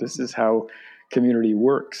 You know, this is how community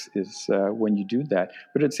works, is when you do that.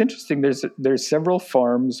 But it's interesting. There's several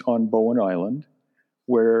farms on Bowen Island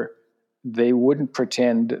where they wouldn't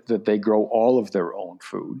pretend that they grow all of their own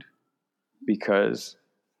food, because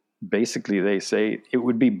basically they say it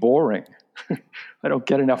would be boring. I don't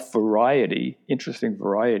get enough variety, interesting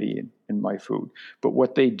variety in my food. But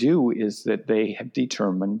what they do is that they have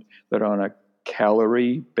determined that on a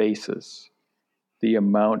calorie basis, the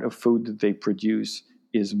amount of food that they produce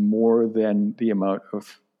is more than the amount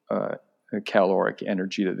of caloric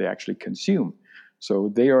energy that they actually consume.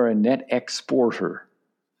 So they are a net exporter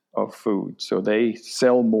of food. So they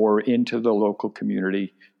sell more into the local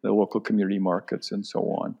community markets, and so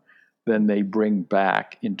on, than they bring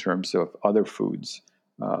back in terms of other foods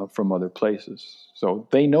from other places. So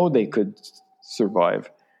they know they could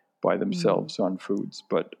survive by themselves on foods,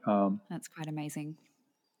 but that's quite amazing.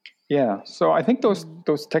 Yeah, so I think those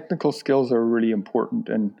technical skills are really important,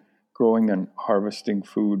 and growing and harvesting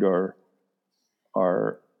food are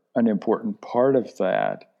an important part of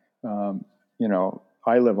that. You know,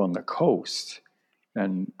 I live on the coast,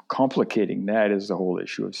 and complicating that is the whole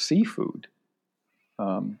issue of seafood.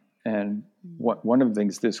 And one of the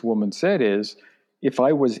things this woman said is, if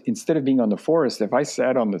I was, instead of being on the forest, if I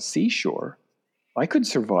sat on the seashore, I could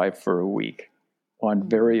survive for a week on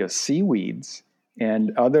various seaweeds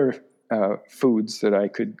and other foods that I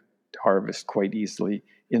could harvest quite easily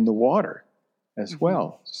in the water as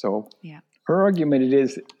well. So her argument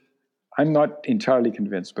is, I'm not entirely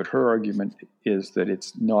convinced, but her argument is that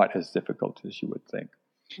it's not as difficult as you would think.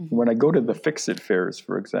 When I go to the Fix-It fairs,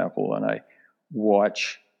 for example, and I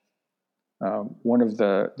watch one of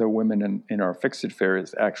the women in our Fix-It fair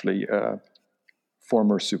is actually a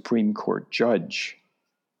former Supreme Court judge,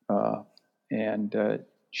 and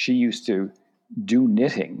she used to do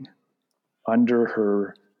knitting under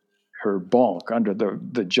her bonk, under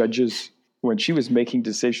the judges. When she was making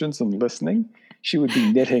decisions and listening, she would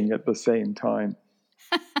be knitting at the same time.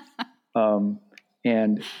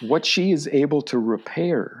 And what she is able to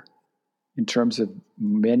repair in terms of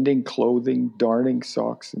mending clothing, darning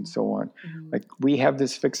socks, and so on. Like, we have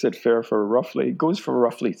this Fix-It fair it goes for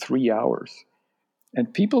roughly 3 hours.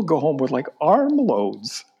 And people go home with like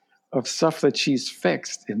armloads of stuff that she's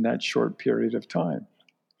fixed in that short period of time.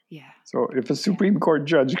 Yeah. So if a Supreme Court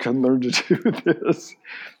judge can learn to do this,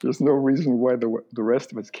 there's no reason why the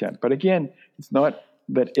rest of us can't. But again, it's not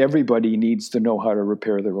that everybody needs to know how to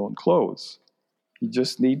repair their own clothes. You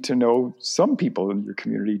just need to know some people in your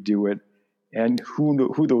community do it, and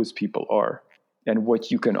who those people are, and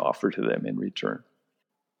what you can offer to them in return.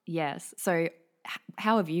 Yes. So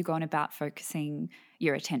how have you gone about focusing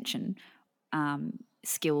your attention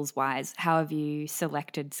skills-wise? How have you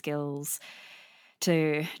selected skills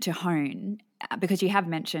to hone? Because you have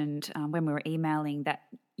mentioned when we were emailing that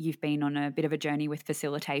you've been on a bit of a journey with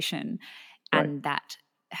facilitation, and that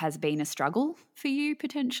has been a struggle for you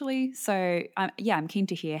potentially. So I'm keen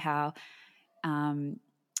to hear how,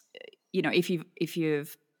 if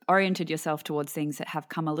you've oriented yourself towards things that have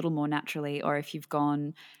come a little more naturally, or if you've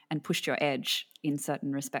gone and pushed your edge in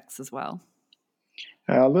certain respects as well.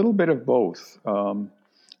 A little bit of both.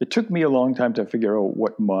 It took me a long time to figure out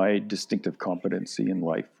what my distinctive competency in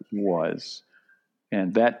life was.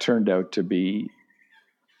 And that turned out to be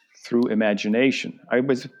through imagination. I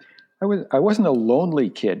wasn't a lonely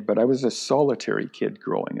kid, but I was a solitary kid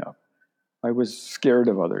growing up. I was scared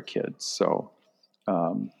of other kids. So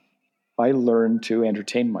I learned to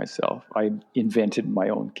entertain myself. I invented my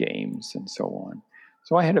own games and so on.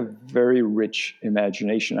 So I had a very rich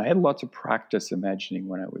imagination. I had lots of practice imagining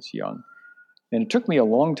when I was young. And it took me a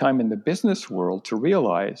long time in the business world to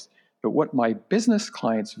realize that what my business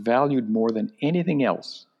clients valued more than anything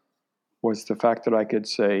else was the fact that I could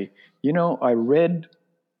say, I read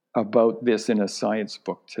about this in a science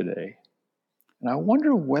book today, and I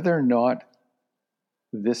wonder whether or not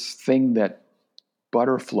this thing that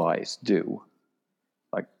butterflies do,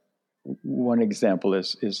 like one example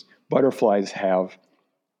is butterflies have,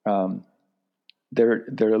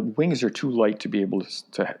 their wings are too light to be able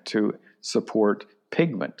to support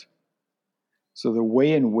pigment. So the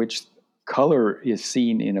way in which color is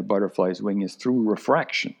seen in a butterfly's wing is through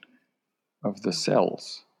refraction of the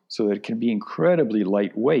cells, so that it can be incredibly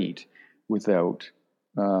lightweight without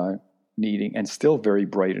needing, and still very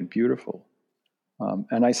bright and beautiful.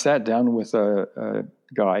 And I sat down with a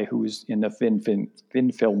guy who was in the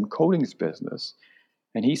thin film coatings business,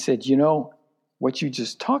 and he said, what you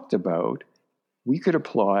just talked about, we could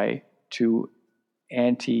apply to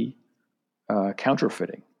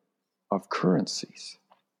counterfeiting of currencies.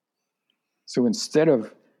 So instead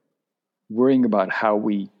of worrying about how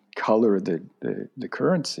we color the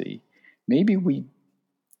currency, maybe we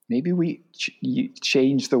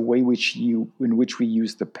change the way in which we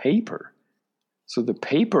use the paper. So the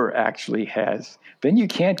paper actually then you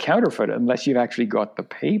can't counterfeit it unless you've actually got the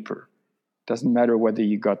paper. Doesn't matter whether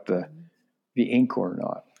you got the ink or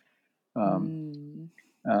not.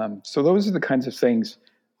 So those are the kinds of things.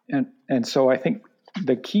 And so I think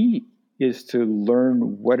the key is to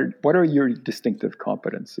learn what are your distinctive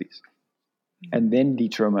competencies, and then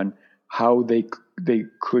determine how they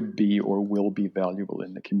could be or will be valuable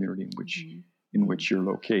in the community in which you're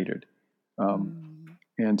located.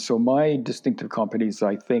 And so my distinctive competencies,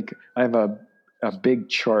 I think I have a big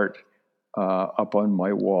chart up on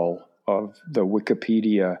my wall of the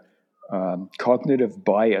Wikipedia Cognitive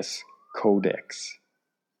Bias Codex,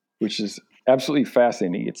 which is absolutely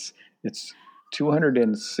fascinating. It's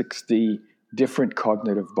 260 different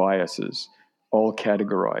cognitive biases, all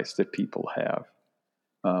categorized, that people have.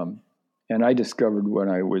 And I discovered when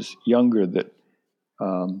I was younger that,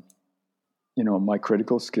 my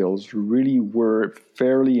critical skills really were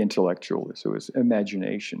fairly intellectual. So it's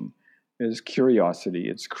imagination, it's curiosity,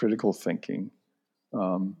 it's critical thinking,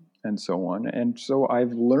 and so on. And so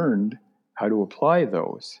I've learned how to apply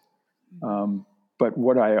those. But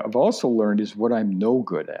what I have also learned is what I'm no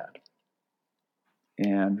good at.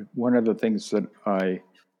 And one of the things that I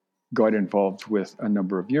got involved with a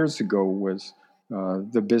number of years ago was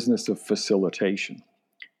the business of facilitation.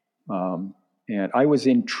 And I was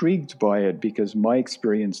intrigued by it because my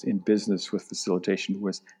experience in business with facilitation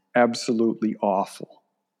was absolutely awful.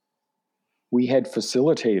 We had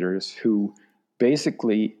facilitators who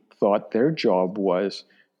basically thought their job was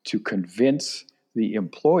to convince the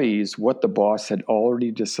employees what the boss had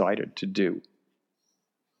already decided to do.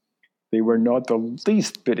 They were not the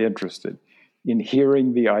least bit interested in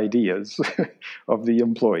hearing the ideas of the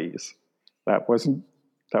employees. That wasn't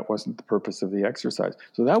the purpose of the exercise.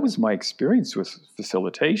 So that was my experience with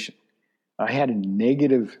facilitation. I had a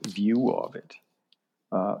negative view of it.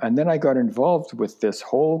 And then I got involved with this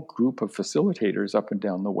whole group of facilitators up and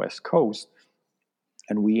down the West Coast.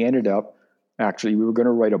 And we ended up, we were going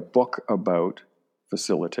to write a book about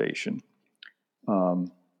facilitation.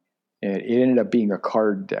 And it ended up being a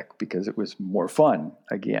card deck because it was more fun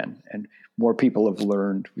again. And more people have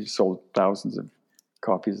learned. We've sold thousands of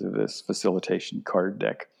copies of this facilitation card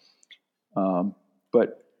deck.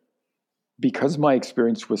 But because my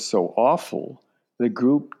experience was so awful, the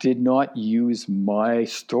group did not use my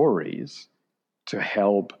stories to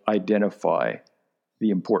help identify the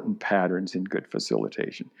important patterns in good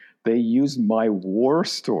facilitation. They used my war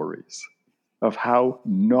stories of how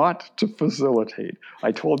not to facilitate.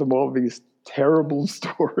 I told them all these terrible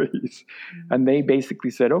stories, and they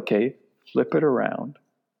basically said, okay, flip it around.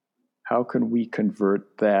 How can we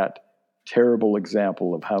convert that terrible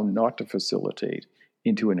example of how not to facilitate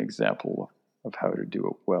into an example of how to do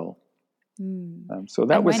it well? So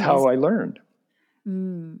that was how I learned.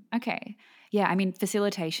 Okay. Yeah, I mean,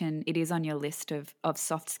 facilitation, it is on your list of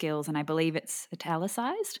soft skills, and I believe it's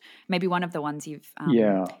italicized. Maybe one of the ones you've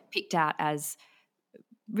picked out as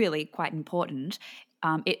really quite important.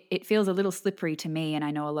 It feels a little slippery to me, and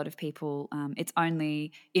I know a lot of people, it's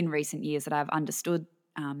only in recent years that I've understood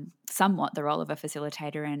somewhat the role of a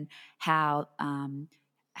facilitator and how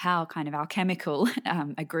kind of alchemical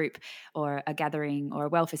a group or a gathering or a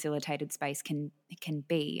well-facilitated space can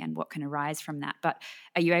be and what can arise from that. But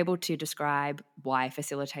are you able to describe why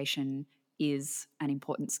facilitation is an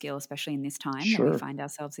important skill, especially in this time that we find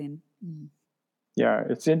ourselves in? Yeah,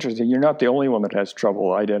 it's interesting. You're not the only one that has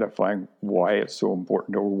trouble identifying why it's so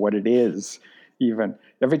important or what it is. Even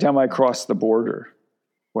every time I cross the border,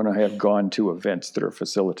 when I have gone to events that are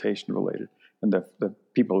facilitation related, and the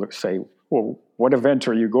people say, well, what event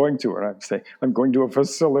are you going to? And I'd say, I'm going to a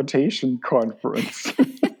facilitation conference.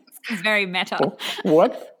 It's very meta.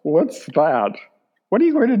 What's that? What are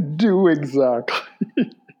you going to do exactly?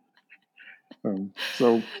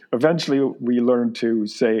 So eventually we learned to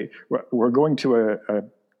say, we're going to a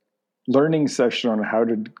learning session on how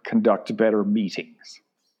to conduct better meetings.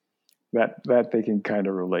 That they can kind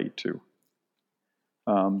of relate to.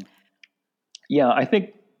 I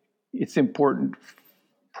think it's important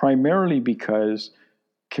primarily because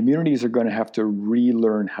communities are going to have to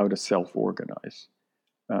relearn how to self-organize.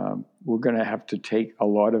 We're going to have to take a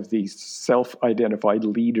lot of these self-identified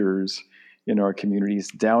leaders in our communities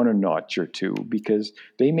down a notch or two, because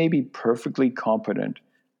they may be perfectly competent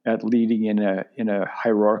at leading in a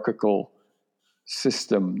hierarchical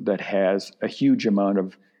system that has a huge amount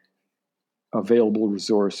of available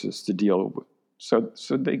resources to deal with. So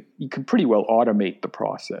you can pretty well automate the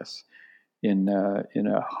process in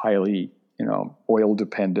a highly oil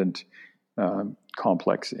dependent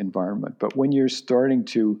complex environment. But when you're starting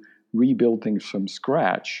to rebuild things from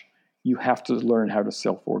scratch, you have to learn how to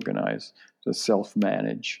self-organize, to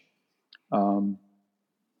self-manage. And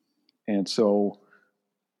so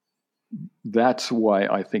that's why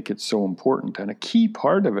I think it's so important. And a key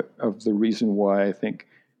part of it, of the reason why I think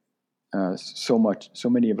so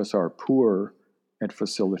many of us are poor at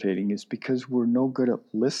facilitating, is because we're no good at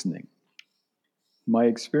listening. My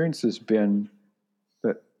experience has been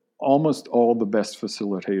that almost all the best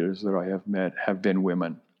facilitators that I have met have been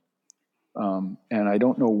women. And I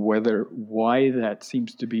don't know why that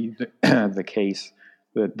seems to be the case,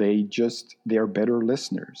 that they're better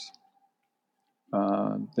listeners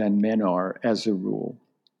than men are as a rule.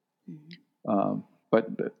 But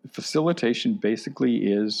facilitation basically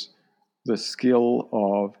is the skill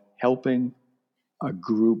of helping a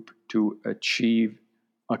group to achieve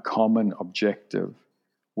a common objective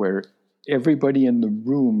where everybody in the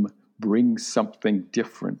room brings something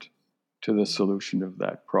different to the solution of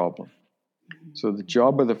that problem. So the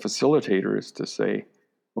job of the facilitator is to say,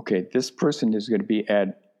 okay, this person is going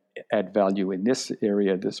to add value in this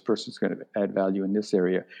area, this person's going to add value in this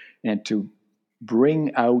area, and to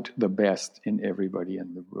bring out the best in everybody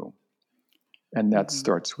in the room. And that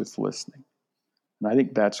starts with listening. And I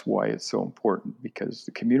think that's why it's so important, because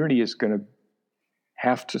the community is going to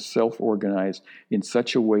have to self-organize in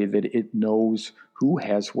such a way that it knows who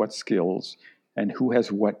has what skills and who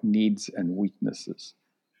has what needs and weaknesses.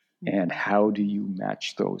 And how do you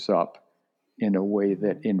match those up in a way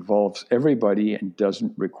that involves everybody and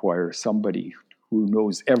doesn't require somebody who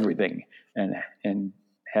knows everything and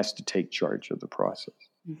has to take charge of the process.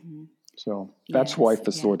 So that's why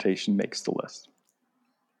facilitation makes the list.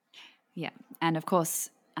 Yeah. And of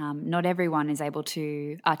course, not everyone is able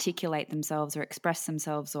to articulate themselves or express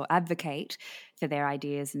themselves or advocate for their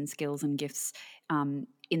ideas and skills and gifts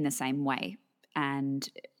in the same way. And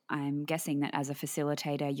I'm guessing that as a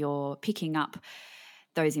facilitator, you're picking up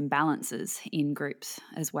those imbalances in groups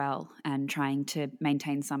as well and trying to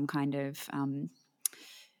maintain some kind of,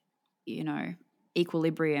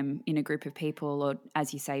 equilibrium in a group of people, or,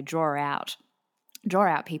 as you say, draw out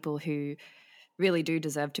people who really do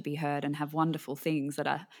deserve to be heard and have wonderful things that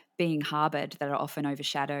are being harbored, that are often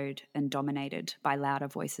overshadowed and dominated by louder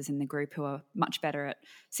voices in the group who are much better at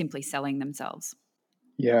simply selling themselves.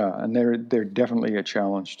 Yeah, and they're definitely a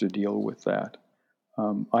challenge to deal with that.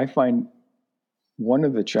 I find one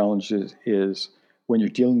of the challenges is when you're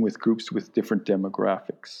dealing with groups with different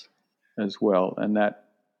demographics as well, and that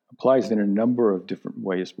applies in a number of different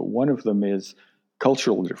ways, but one of them is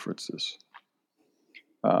cultural differences.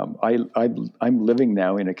 I'm living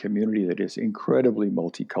now in a community that is incredibly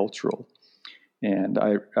multicultural, and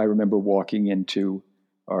I remember walking into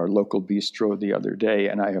our local bistro the other day,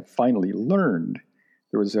 and I have finally learned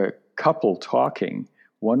there was a couple talking.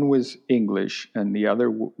 One was English, and the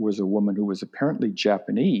other was a woman who was apparently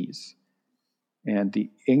Japanese. And the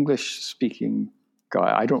English-speaking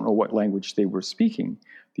guy, I don't know what language they were speaking,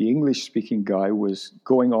 the English-speaking guy was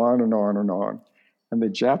going on and on and on. And the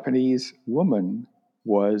Japanese woman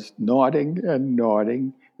was nodding and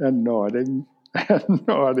nodding and nodding and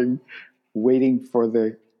nodding, waiting for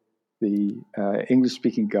the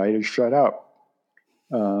English-speaking guy to shut up.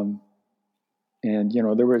 And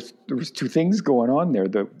there was two things going on there.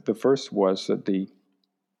 The first was that the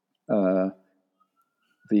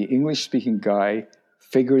English-speaking guy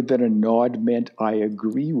figured that a nod meant "I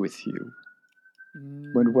agree with you,"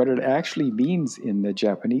 when what it actually means in the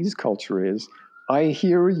Japanese culture is "I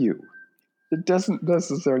hear you." It doesn't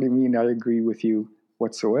necessarily mean I agree with you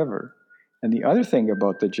whatsoever. And the other thing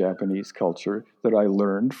about the Japanese culture that I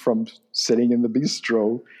learned from sitting in the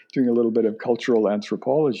bistro doing a little bit of cultural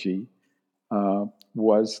anthropology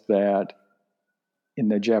was that in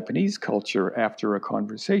the Japanese culture, after a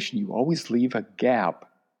conversation, you always leave a gap.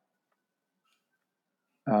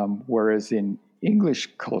 Whereas in English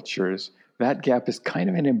cultures, that gap is kind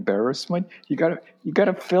of an embarrassment. You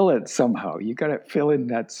gotta fill it somehow. You gotta fill in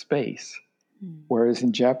that space. Whereas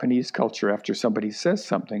in Japanese culture, after somebody says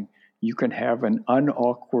something, you can have an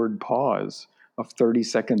unawkward pause of 30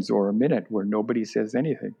 seconds or a minute where nobody says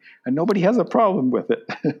anything, and nobody has a problem with it.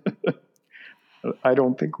 I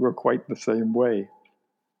don't think we're quite the same way.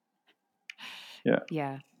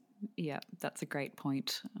 Yeah. Yeah, that's a great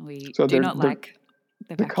point. We So do not like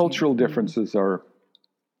the the vacuum. cultural differences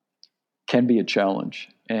can be a challenge,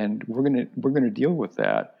 and we're gonna deal with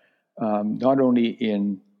that, not only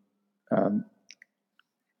in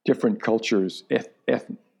different cultures,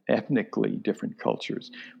 ethnically different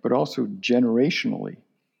cultures, but also generationally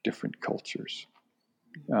different cultures.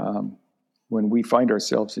 When we find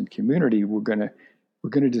ourselves in community, we're gonna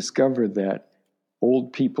discover that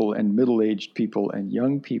old people and middle-aged people and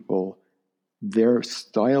young people, their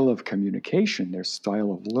style of communication, their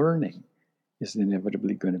style of learning is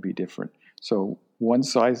inevitably going to be different. So one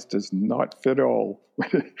size does not fit all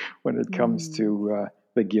when it comes to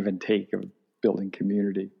the give and take of building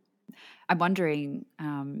community. I'm wondering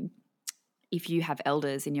if you have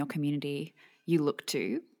elders in your community you look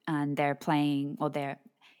to and they're playing or they're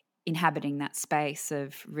inhabiting that space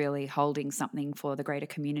of really holding something for the greater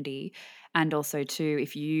community, and also too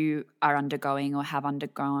if you are undergoing or have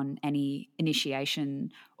undergone any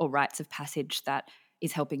initiation or rites of passage that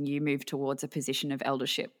is helping you move towards a position of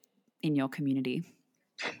eldership in your community.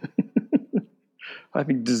 I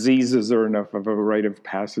think diseases are enough of a rite of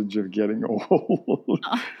passage of getting old.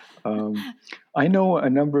 I know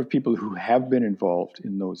a number of people who have been involved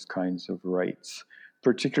in those kinds of rites,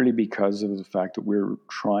 particularly because of the fact that we're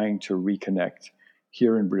trying to reconnect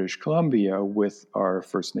here in British Columbia with our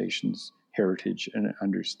First Nations heritage and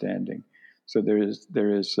understanding. So there is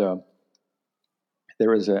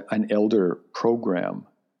an elder program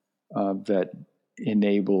that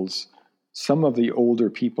enables some of the older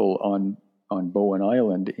people on Bowen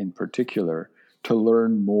Island in particular to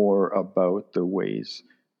learn more about the ways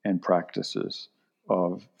and practices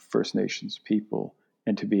of First Nations people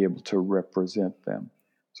and to be able to represent them.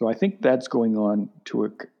 So I think that's going on to a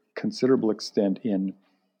considerable extent in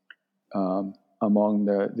among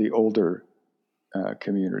the older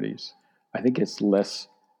communities. I think it's had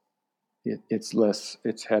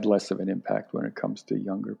less of an impact when it comes to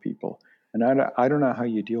younger people. And I don't know how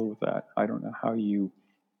you deal with that. I don't know how you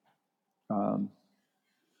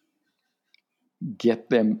get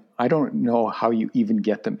them. I don't know how you even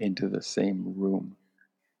get them into the same room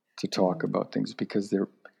to talk about things, because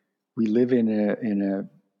we live in a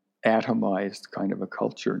atomized kind of a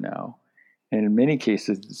culture now, and in many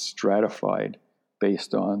cases it's stratified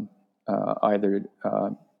based on either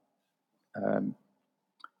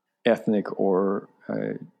ethnic or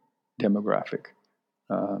demographic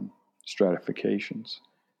stratifications.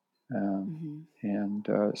 And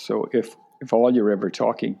so if all you're ever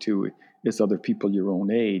talking to is other people your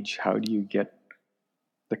own age, how do you get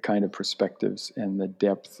the kind of perspectives and the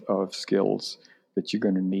depth of skills that you're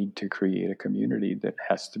going to need to create a community that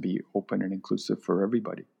has to be open and inclusive for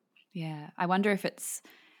everybody? Yeah, I wonder if it's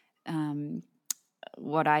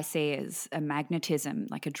what I see as a magnetism,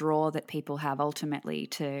 like a draw that people have ultimately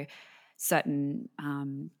to certain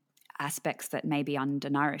aspects that may be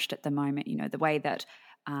undernourished at the moment. You know, the way that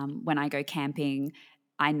when I go camping,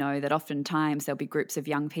 I know that oftentimes there'll be groups of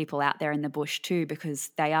young people out there in the bush too,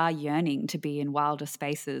 because they are yearning to be in wilder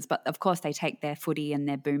spaces. But of course they take their footy and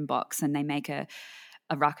their boombox and they make a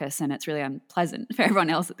ruckus, and it's really unpleasant for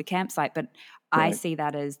everyone else at the campsite. But Right. I see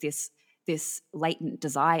that as this latent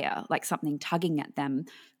desire, like something tugging at them,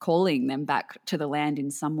 calling them back to the land in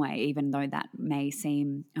some way, even though that may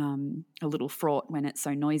seem a little fraught when it's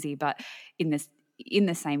so noisy. But in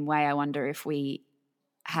the same way, I wonder if we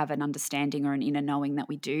have an understanding or an inner knowing that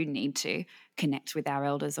we do need to connect with our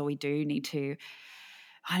elders, or we do need to,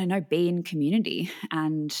 I don't know, be in community,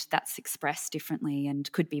 and that's expressed differently and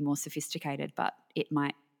could be more sophisticated, but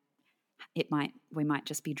we might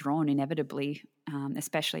just be drawn inevitably,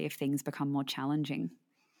 especially if things become more challenging.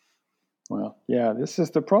 Well, yeah, this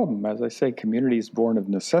is the problem. As I say, community is born of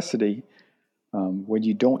necessity. When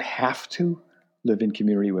you don't have to live in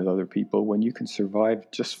community with other people, when you can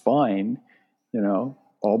survive just fine,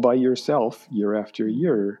 all by yourself year after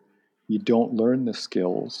year, you don't learn the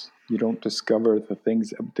skills. You don't discover the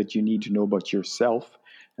things that you need to know about yourself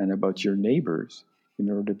and about your neighbors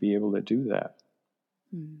in order to be able to do that.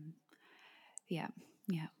 Yeah.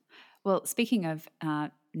 Well, speaking of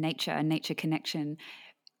nature and nature connection,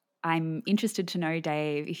 I'm interested to know,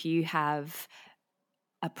 Dave, if you have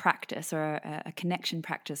a practice or a connection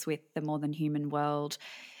practice with the more than human world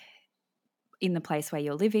in the place where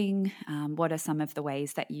you're living. What are some of the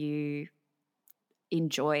ways that you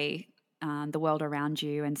enjoy the world around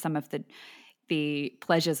you and some of the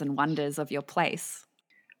pleasures and wonders of your place?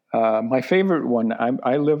 My favorite one,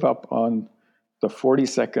 I live up on the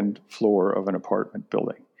 42nd floor of an apartment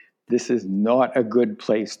building. This is not a good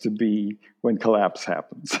place to be when collapse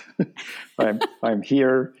happens. I'm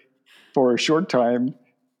here for a short time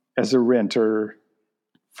as a renter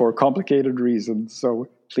for complicated reasons. So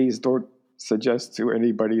please don't suggest to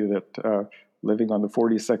anybody that living on the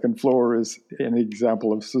 42nd floor is an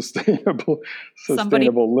example of sustainable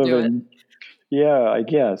living. Yeah, I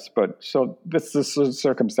guess. But so this is the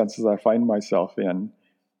circumstances I find myself in.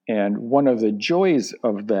 And one of the joys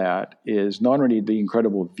of that is not only the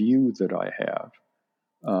incredible view that I have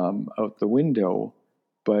out the window,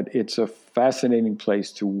 but it's a fascinating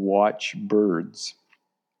place to watch birds,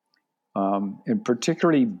 and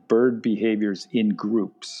particularly bird behaviors in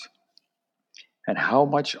groups, and how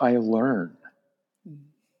much I learn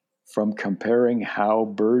from comparing how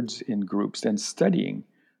birds in groups and studying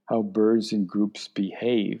how birds in groups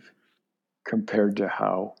behave compared to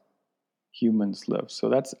how humans live. So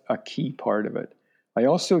that's a key part of it. I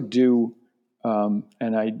also do, and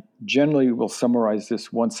I generally will summarize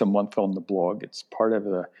this once a month on the blog. It's part of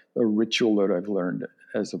the ritual that I've learned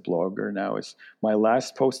as a blogger now. Is my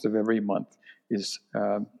last post of every month is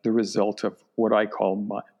the result of what I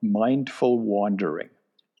call mindful wandering.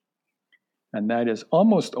 And that is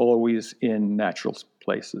almost always in natural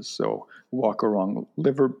places. So walk along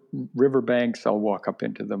riverbanks, I'll walk up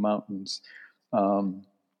into the mountains, down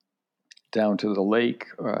to the lake,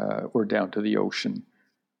 or down to the ocean.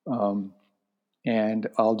 And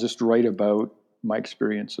I'll just write about my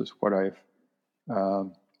experiences, what I've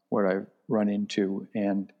run into.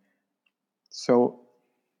 And so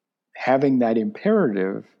having that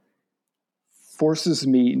imperative forces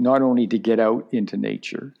me not only to get out into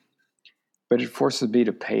nature, but it forces me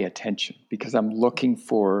to pay attention, because I'm looking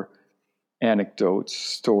for anecdotes,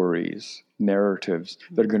 stories, narratives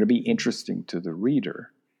that are going to be interesting to the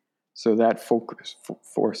reader. So that focus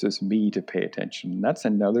forces me to pay attention. And that's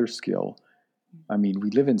another skill. I mean, we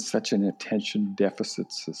live in such an attention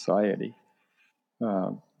deficit society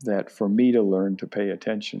that for me to learn to pay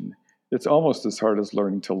attention, it's almost as hard as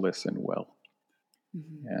learning to listen well.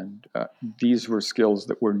 Mm-hmm. And these were skills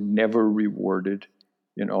that were never rewarded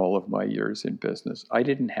in all of my years in business. I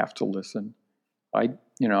didn't have to listen. I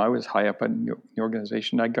was high up in the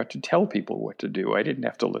organization. I got to tell people what to do. I didn't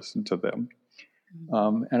have to listen to them.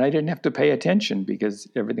 And I didn't have to pay attention, because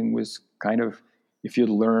everything was kind of, if you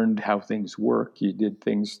learned how things work, you did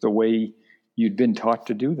things the way you'd been taught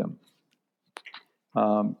to do them.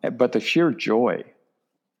 But the sheer joy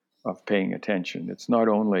of paying attention, it's not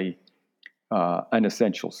only an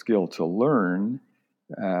essential skill to learn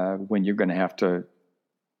when you're going to have to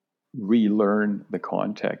relearn the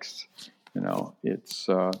context. It's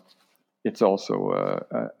also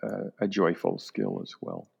a joyful skill as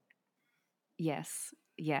well. Yes.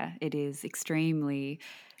 Yeah, it is extremely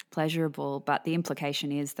pleasurable. But the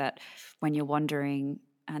implication is that when you're wandering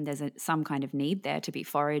and there's some kind of need there to be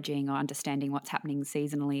foraging or understanding what's happening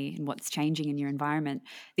seasonally and what's changing in your environment,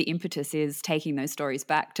 the impetus is taking those stories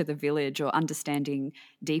back to the village or understanding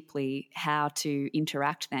deeply how to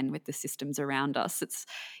interact then with the systems around us.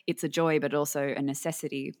 It's a joy, but also a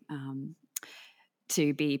necessity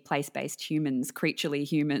to be place-based humans, creaturely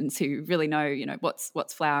humans who really know,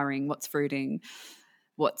 what's flowering, what's fruiting,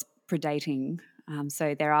 what's predating.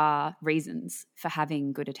 So there are reasons for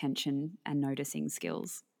having good attention and noticing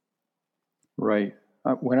skills. Right.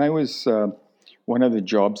 When I was, one of the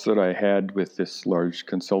jobs that I had with this large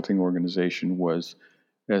consulting organization was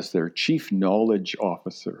as their chief knowledge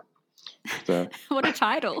officer. What a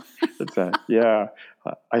title. Yeah.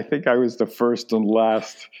 I think I was the first and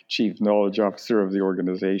last chief knowledge officer of the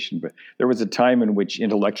organization, but there was a time in which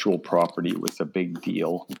intellectual property was a big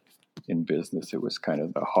deal in business. It was kind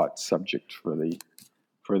of the hot subject for the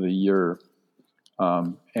year.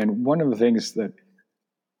 And one of the things that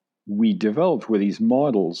we developed were these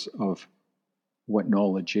models of what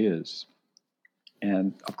knowledge is.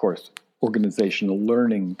 And of course, organizational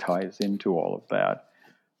learning ties into all of that.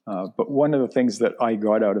 But one of the things that I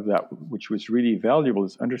got out of that, which was really valuable,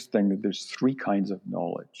 is understanding that there's three kinds of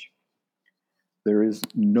knowledge. There is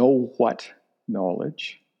know what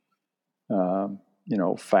knowledge,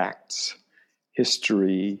 facts,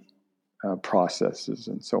 history, processes,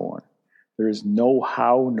 and so on. There is know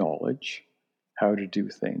how knowledge, how to do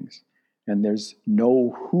things. And there's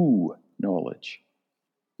know who knowledge,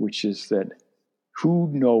 which is that who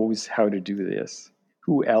knows how to do this?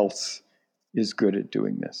 Who else is good at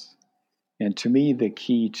doing this? And to me, the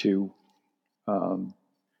key to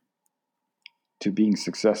being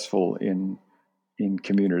successful in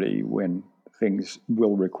community, when things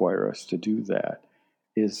will require us to do that,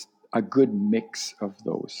 is a good mix of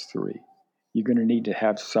those three. You're going to need to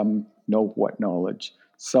have some know what knowledge,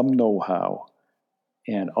 some know-how,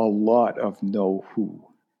 and a lot of know-who.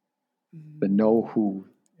 The know-who,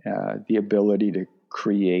 the ability to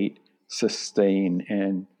create, sustain,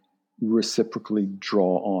 and reciprocally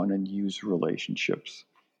draw on and use relationships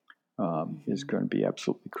is going to be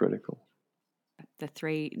absolutely critical. The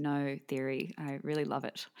 3 no theory. I really love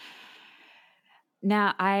it.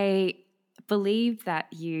 Now, I believe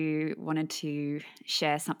that you wanted to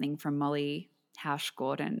share something from Molly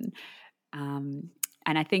Hausch-Gordon,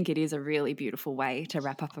 and I think it is a really beautiful way to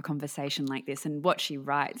wrap up a conversation like this. And what she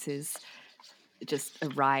writes is just a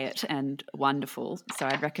riot and wonderful. So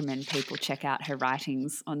I'd recommend people check out her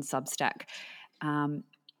writings on Substack.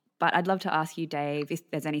 But I'd love to ask you, Dave, if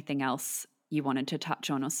there's anything else you wanted to touch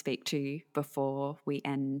on or speak to before we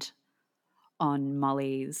end on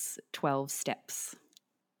Molly's 12 steps.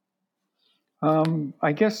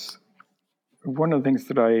 I guess one of the things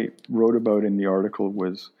that I wrote about in the article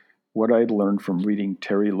was what I'd learned from reading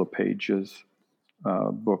Terry LePage's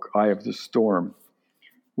book, Eye of the Storm,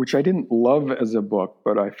 which I didn't love as a book,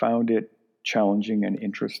 but I found it challenging and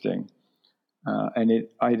interesting. And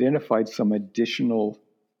it identified some additional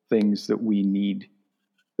things that we need,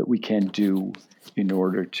 that we can do in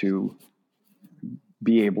order to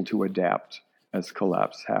be able to adapt as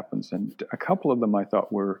collapse happens. And a couple of them I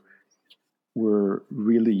thought were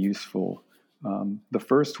really useful. The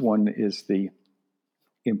first one is the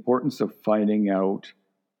importance of finding out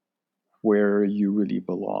where you really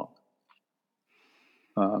belong.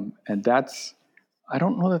 And that's, I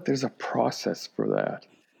don't know that there's a process for that.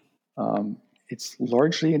 It's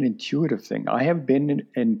largely an intuitive thing. I have been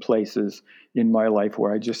in places in my life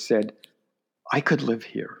where I just said, I could live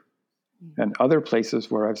here. And other places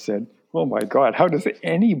where I've said, oh my God, how does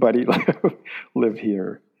anybody live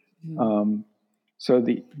here? So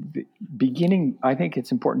the beginning, I think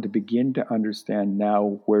it's important to begin to understand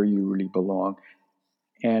now where you really belong,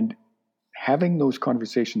 and having those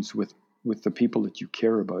conversations with the people that you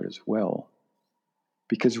care about as well.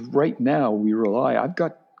 Because right now we rely, I've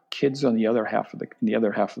got kids on the other half of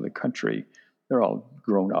the country. They're all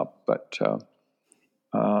grown up, but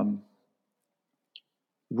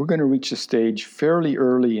we're going to reach a stage fairly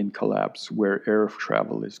early in collapse where air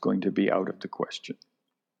travel is going to be out of the question.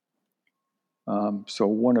 So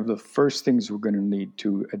one of the first things we're going to need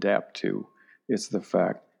to adapt to is the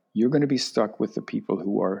fact you're going to be stuck with the people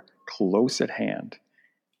who are close at hand.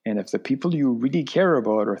 And if the people you really care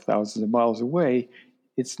about are thousands of miles away,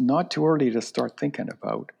 it's not too early to start thinking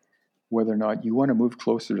about whether or not you want to move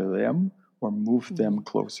closer to them or move them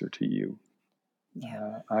closer to you.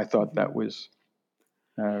 Yeah. I thought that was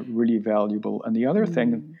really valuable. And the other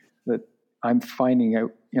thing that I'm finding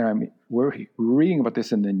out, we're reading about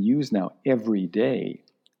this in the news now every day,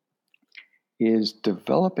 is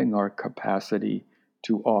developing our capacity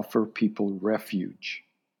to offer people refuge.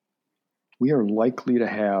 We are likely to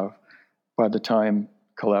have, by the time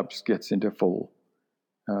collapse gets into full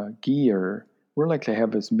gear, we're likely to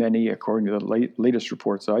have as many, according to the latest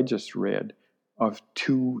reports I just read, of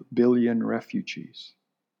 2 billion refugees.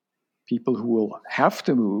 People who will have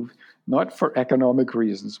to move, not for economic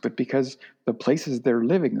reasons, but because the places they're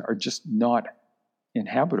living are just not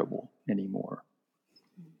inhabitable anymore.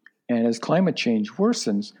 And as climate change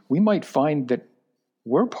worsens, we might find that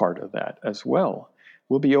we're part of that as well.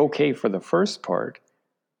 We'll be okay for the first part,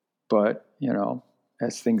 but,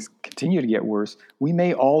 as things continue to get worse, we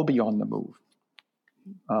may all be on the move.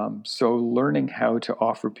 So learning how to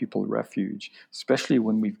offer people refuge, especially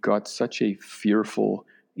when we've got such a fearful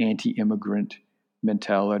anti-immigrant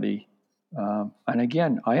mentality. And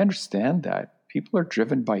again, I understand that. People are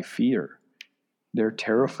driven by fear. They're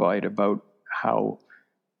terrified about how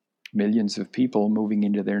millions of people moving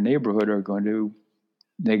into their neighborhood are going to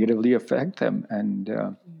negatively affect them.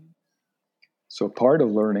 And so part of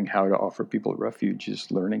learning how to offer people refuge is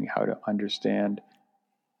learning how to understand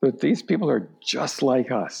that these people are just like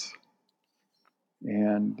us.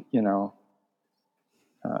 And,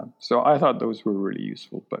 so I thought those were really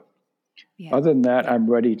useful. But other than that, I'm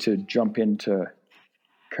ready to jump into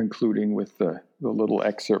concluding with the little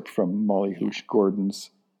excerpt from Molly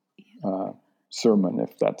Hausch-Gordon's sermon,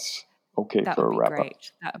 if that's okay for a wrap-up.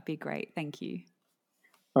 That would be great. Thank you.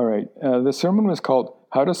 All right. The sermon was called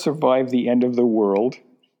How to Survive the End of the World.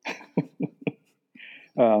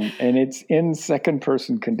 And it's in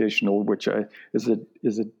second-person conditional, which is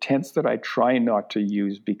a tense that I try not to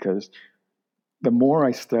use because the more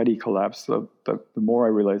I study collapse, the more I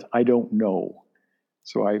realize I don't know.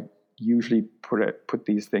 So I usually put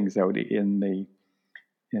these things out in the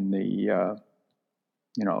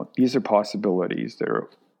these are possibilities.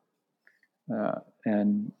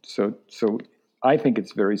 And so I think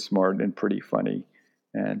it's very smart and pretty funny.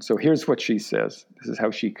 And so here's what she says. This is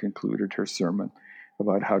how she concluded her sermon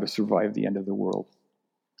about how to survive the end of the world.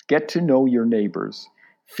 Get to know your neighbors.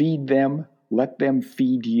 Feed them. Let them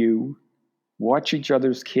feed you. Watch each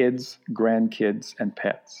other's kids, grandkids, and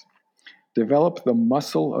pets. Develop the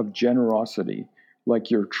muscle of generosity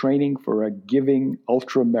like you're training for a giving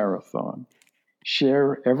ultra marathon.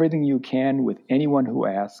 Share everything you can with anyone who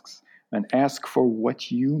asks and ask for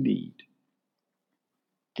what you need.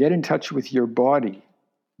 Get in touch with your body.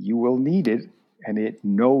 You will need it, and it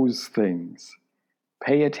knows things.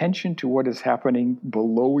 Pay attention to what is happening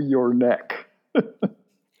below your neck.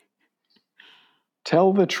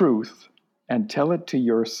 Tell the truth and tell it to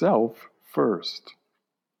yourself first.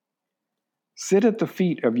 Sit at the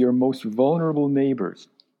feet of your most vulnerable neighbors,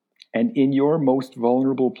 and in your most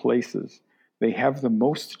vulnerable places, they have the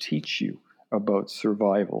most to teach you about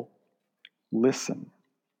survival. Listen.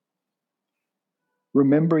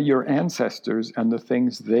 Remember your ancestors and the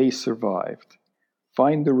things they survived.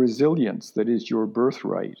 Find the resilience that is your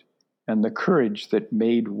birthright and the courage that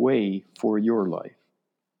made way for your life.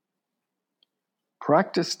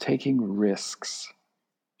 Practice taking risks.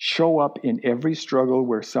 Show up in every struggle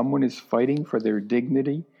where someone is fighting for their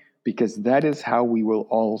dignity, because that is how we will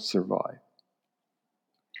all survive.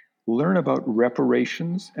 Learn about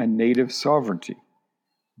reparations and native sovereignty.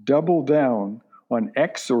 Double down on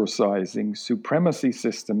exorcising supremacy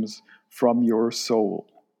systems from your soul.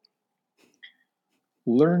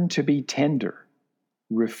 Learn to be tender.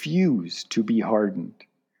 Refuse to be hardened.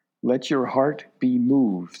 Let your heart be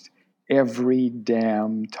moved every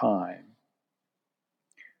damn time.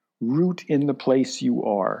 Root in the place you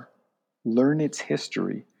are. Learn its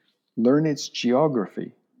history. Learn its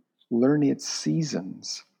geography. Learn its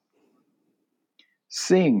seasons.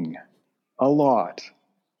 Sing a lot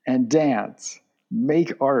and dance.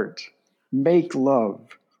 Make art. Make love.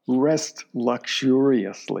 Rest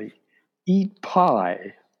luxuriously. Eat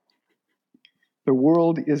pie. The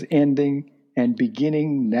world is ending and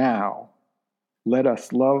beginning now. Let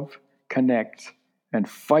us love, connect, and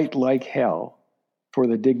fight like hell for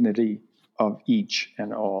the dignity of each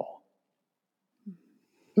and all.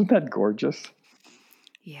 Isn't that gorgeous?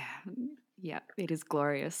 Yeah, it is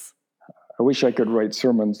glorious. I wish I could write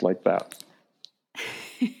sermons like that.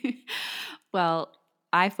 Well,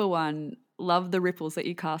 I, for one, love the ripples that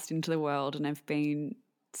you cast into the world, and I've been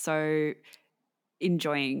so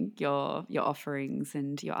enjoying your offerings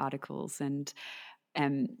and your articles, and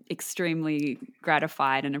am extremely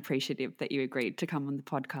gratified and appreciative that you agreed to come on the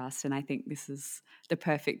podcast. And I think this is the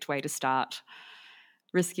perfect way to start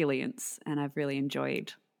Riskilliance, and I've really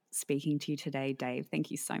enjoyed speaking to you today, Dave.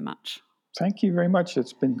 Thank you so much. Thank you very much.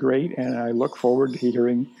 It's been great, and I look forward to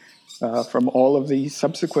hearing from all of the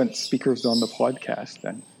subsequent speakers on the podcast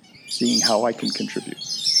and seeing how I can contribute.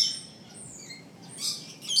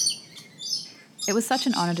 It was such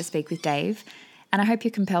an honour to speak with Dave, and I hope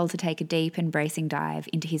you're compelled to take a deep and bracing dive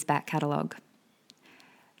into his back catalogue.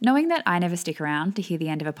 Knowing that I never stick around to hear the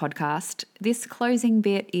end of a podcast, this closing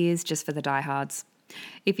bit is just for the diehards.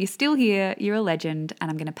 If you're still here, you're a legend, and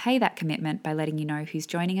I'm going to pay that commitment by letting you know who's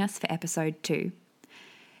joining us for episode 2.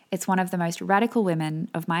 It's one of the most radical women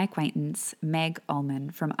of my acquaintance, Meg Ullman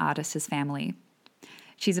from Artist's Family.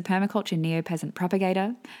 She's a permaculture neo-peasant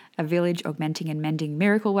propagator, a village augmenting and mending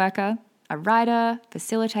miracle worker, a writer,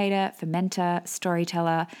 facilitator, fermenter,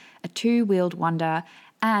 storyteller, a two-wheeled wonder,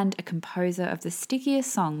 and a composer of the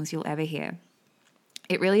stickiest songs you'll ever hear.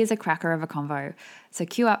 It really is a cracker of a convo, so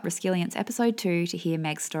cue up Riskilliance episode 2 to hear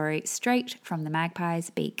Meg's story straight from the magpie's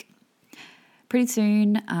beak. Pretty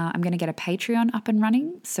soon, I'm going to get a Patreon up and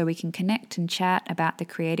running so we can connect and chat about the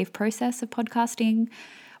creative process of podcasting,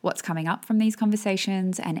 what's coming up from these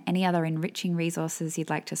conversations, and any other enriching resources you'd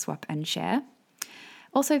like to swap and share.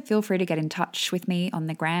 Also, feel free to get in touch with me on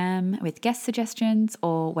the gram with guest suggestions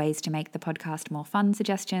or ways to make the podcast more fun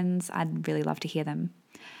suggestions. I'd really love to hear them.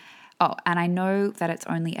 Oh, and I know that it's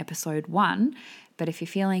only episode 1, but if you're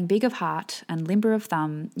feeling big of heart and limber of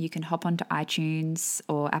thumb, you can hop onto iTunes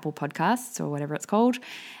or Apple Podcasts or whatever it's called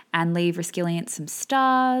and leave Riskilliance some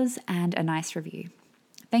stars and a nice review.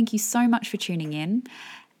 Thank you so much for tuning in.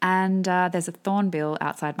 And there's a thornbill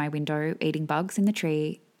outside my window eating bugs in the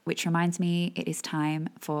tree, which reminds me it is time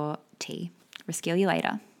for tea. Riskill you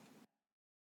later.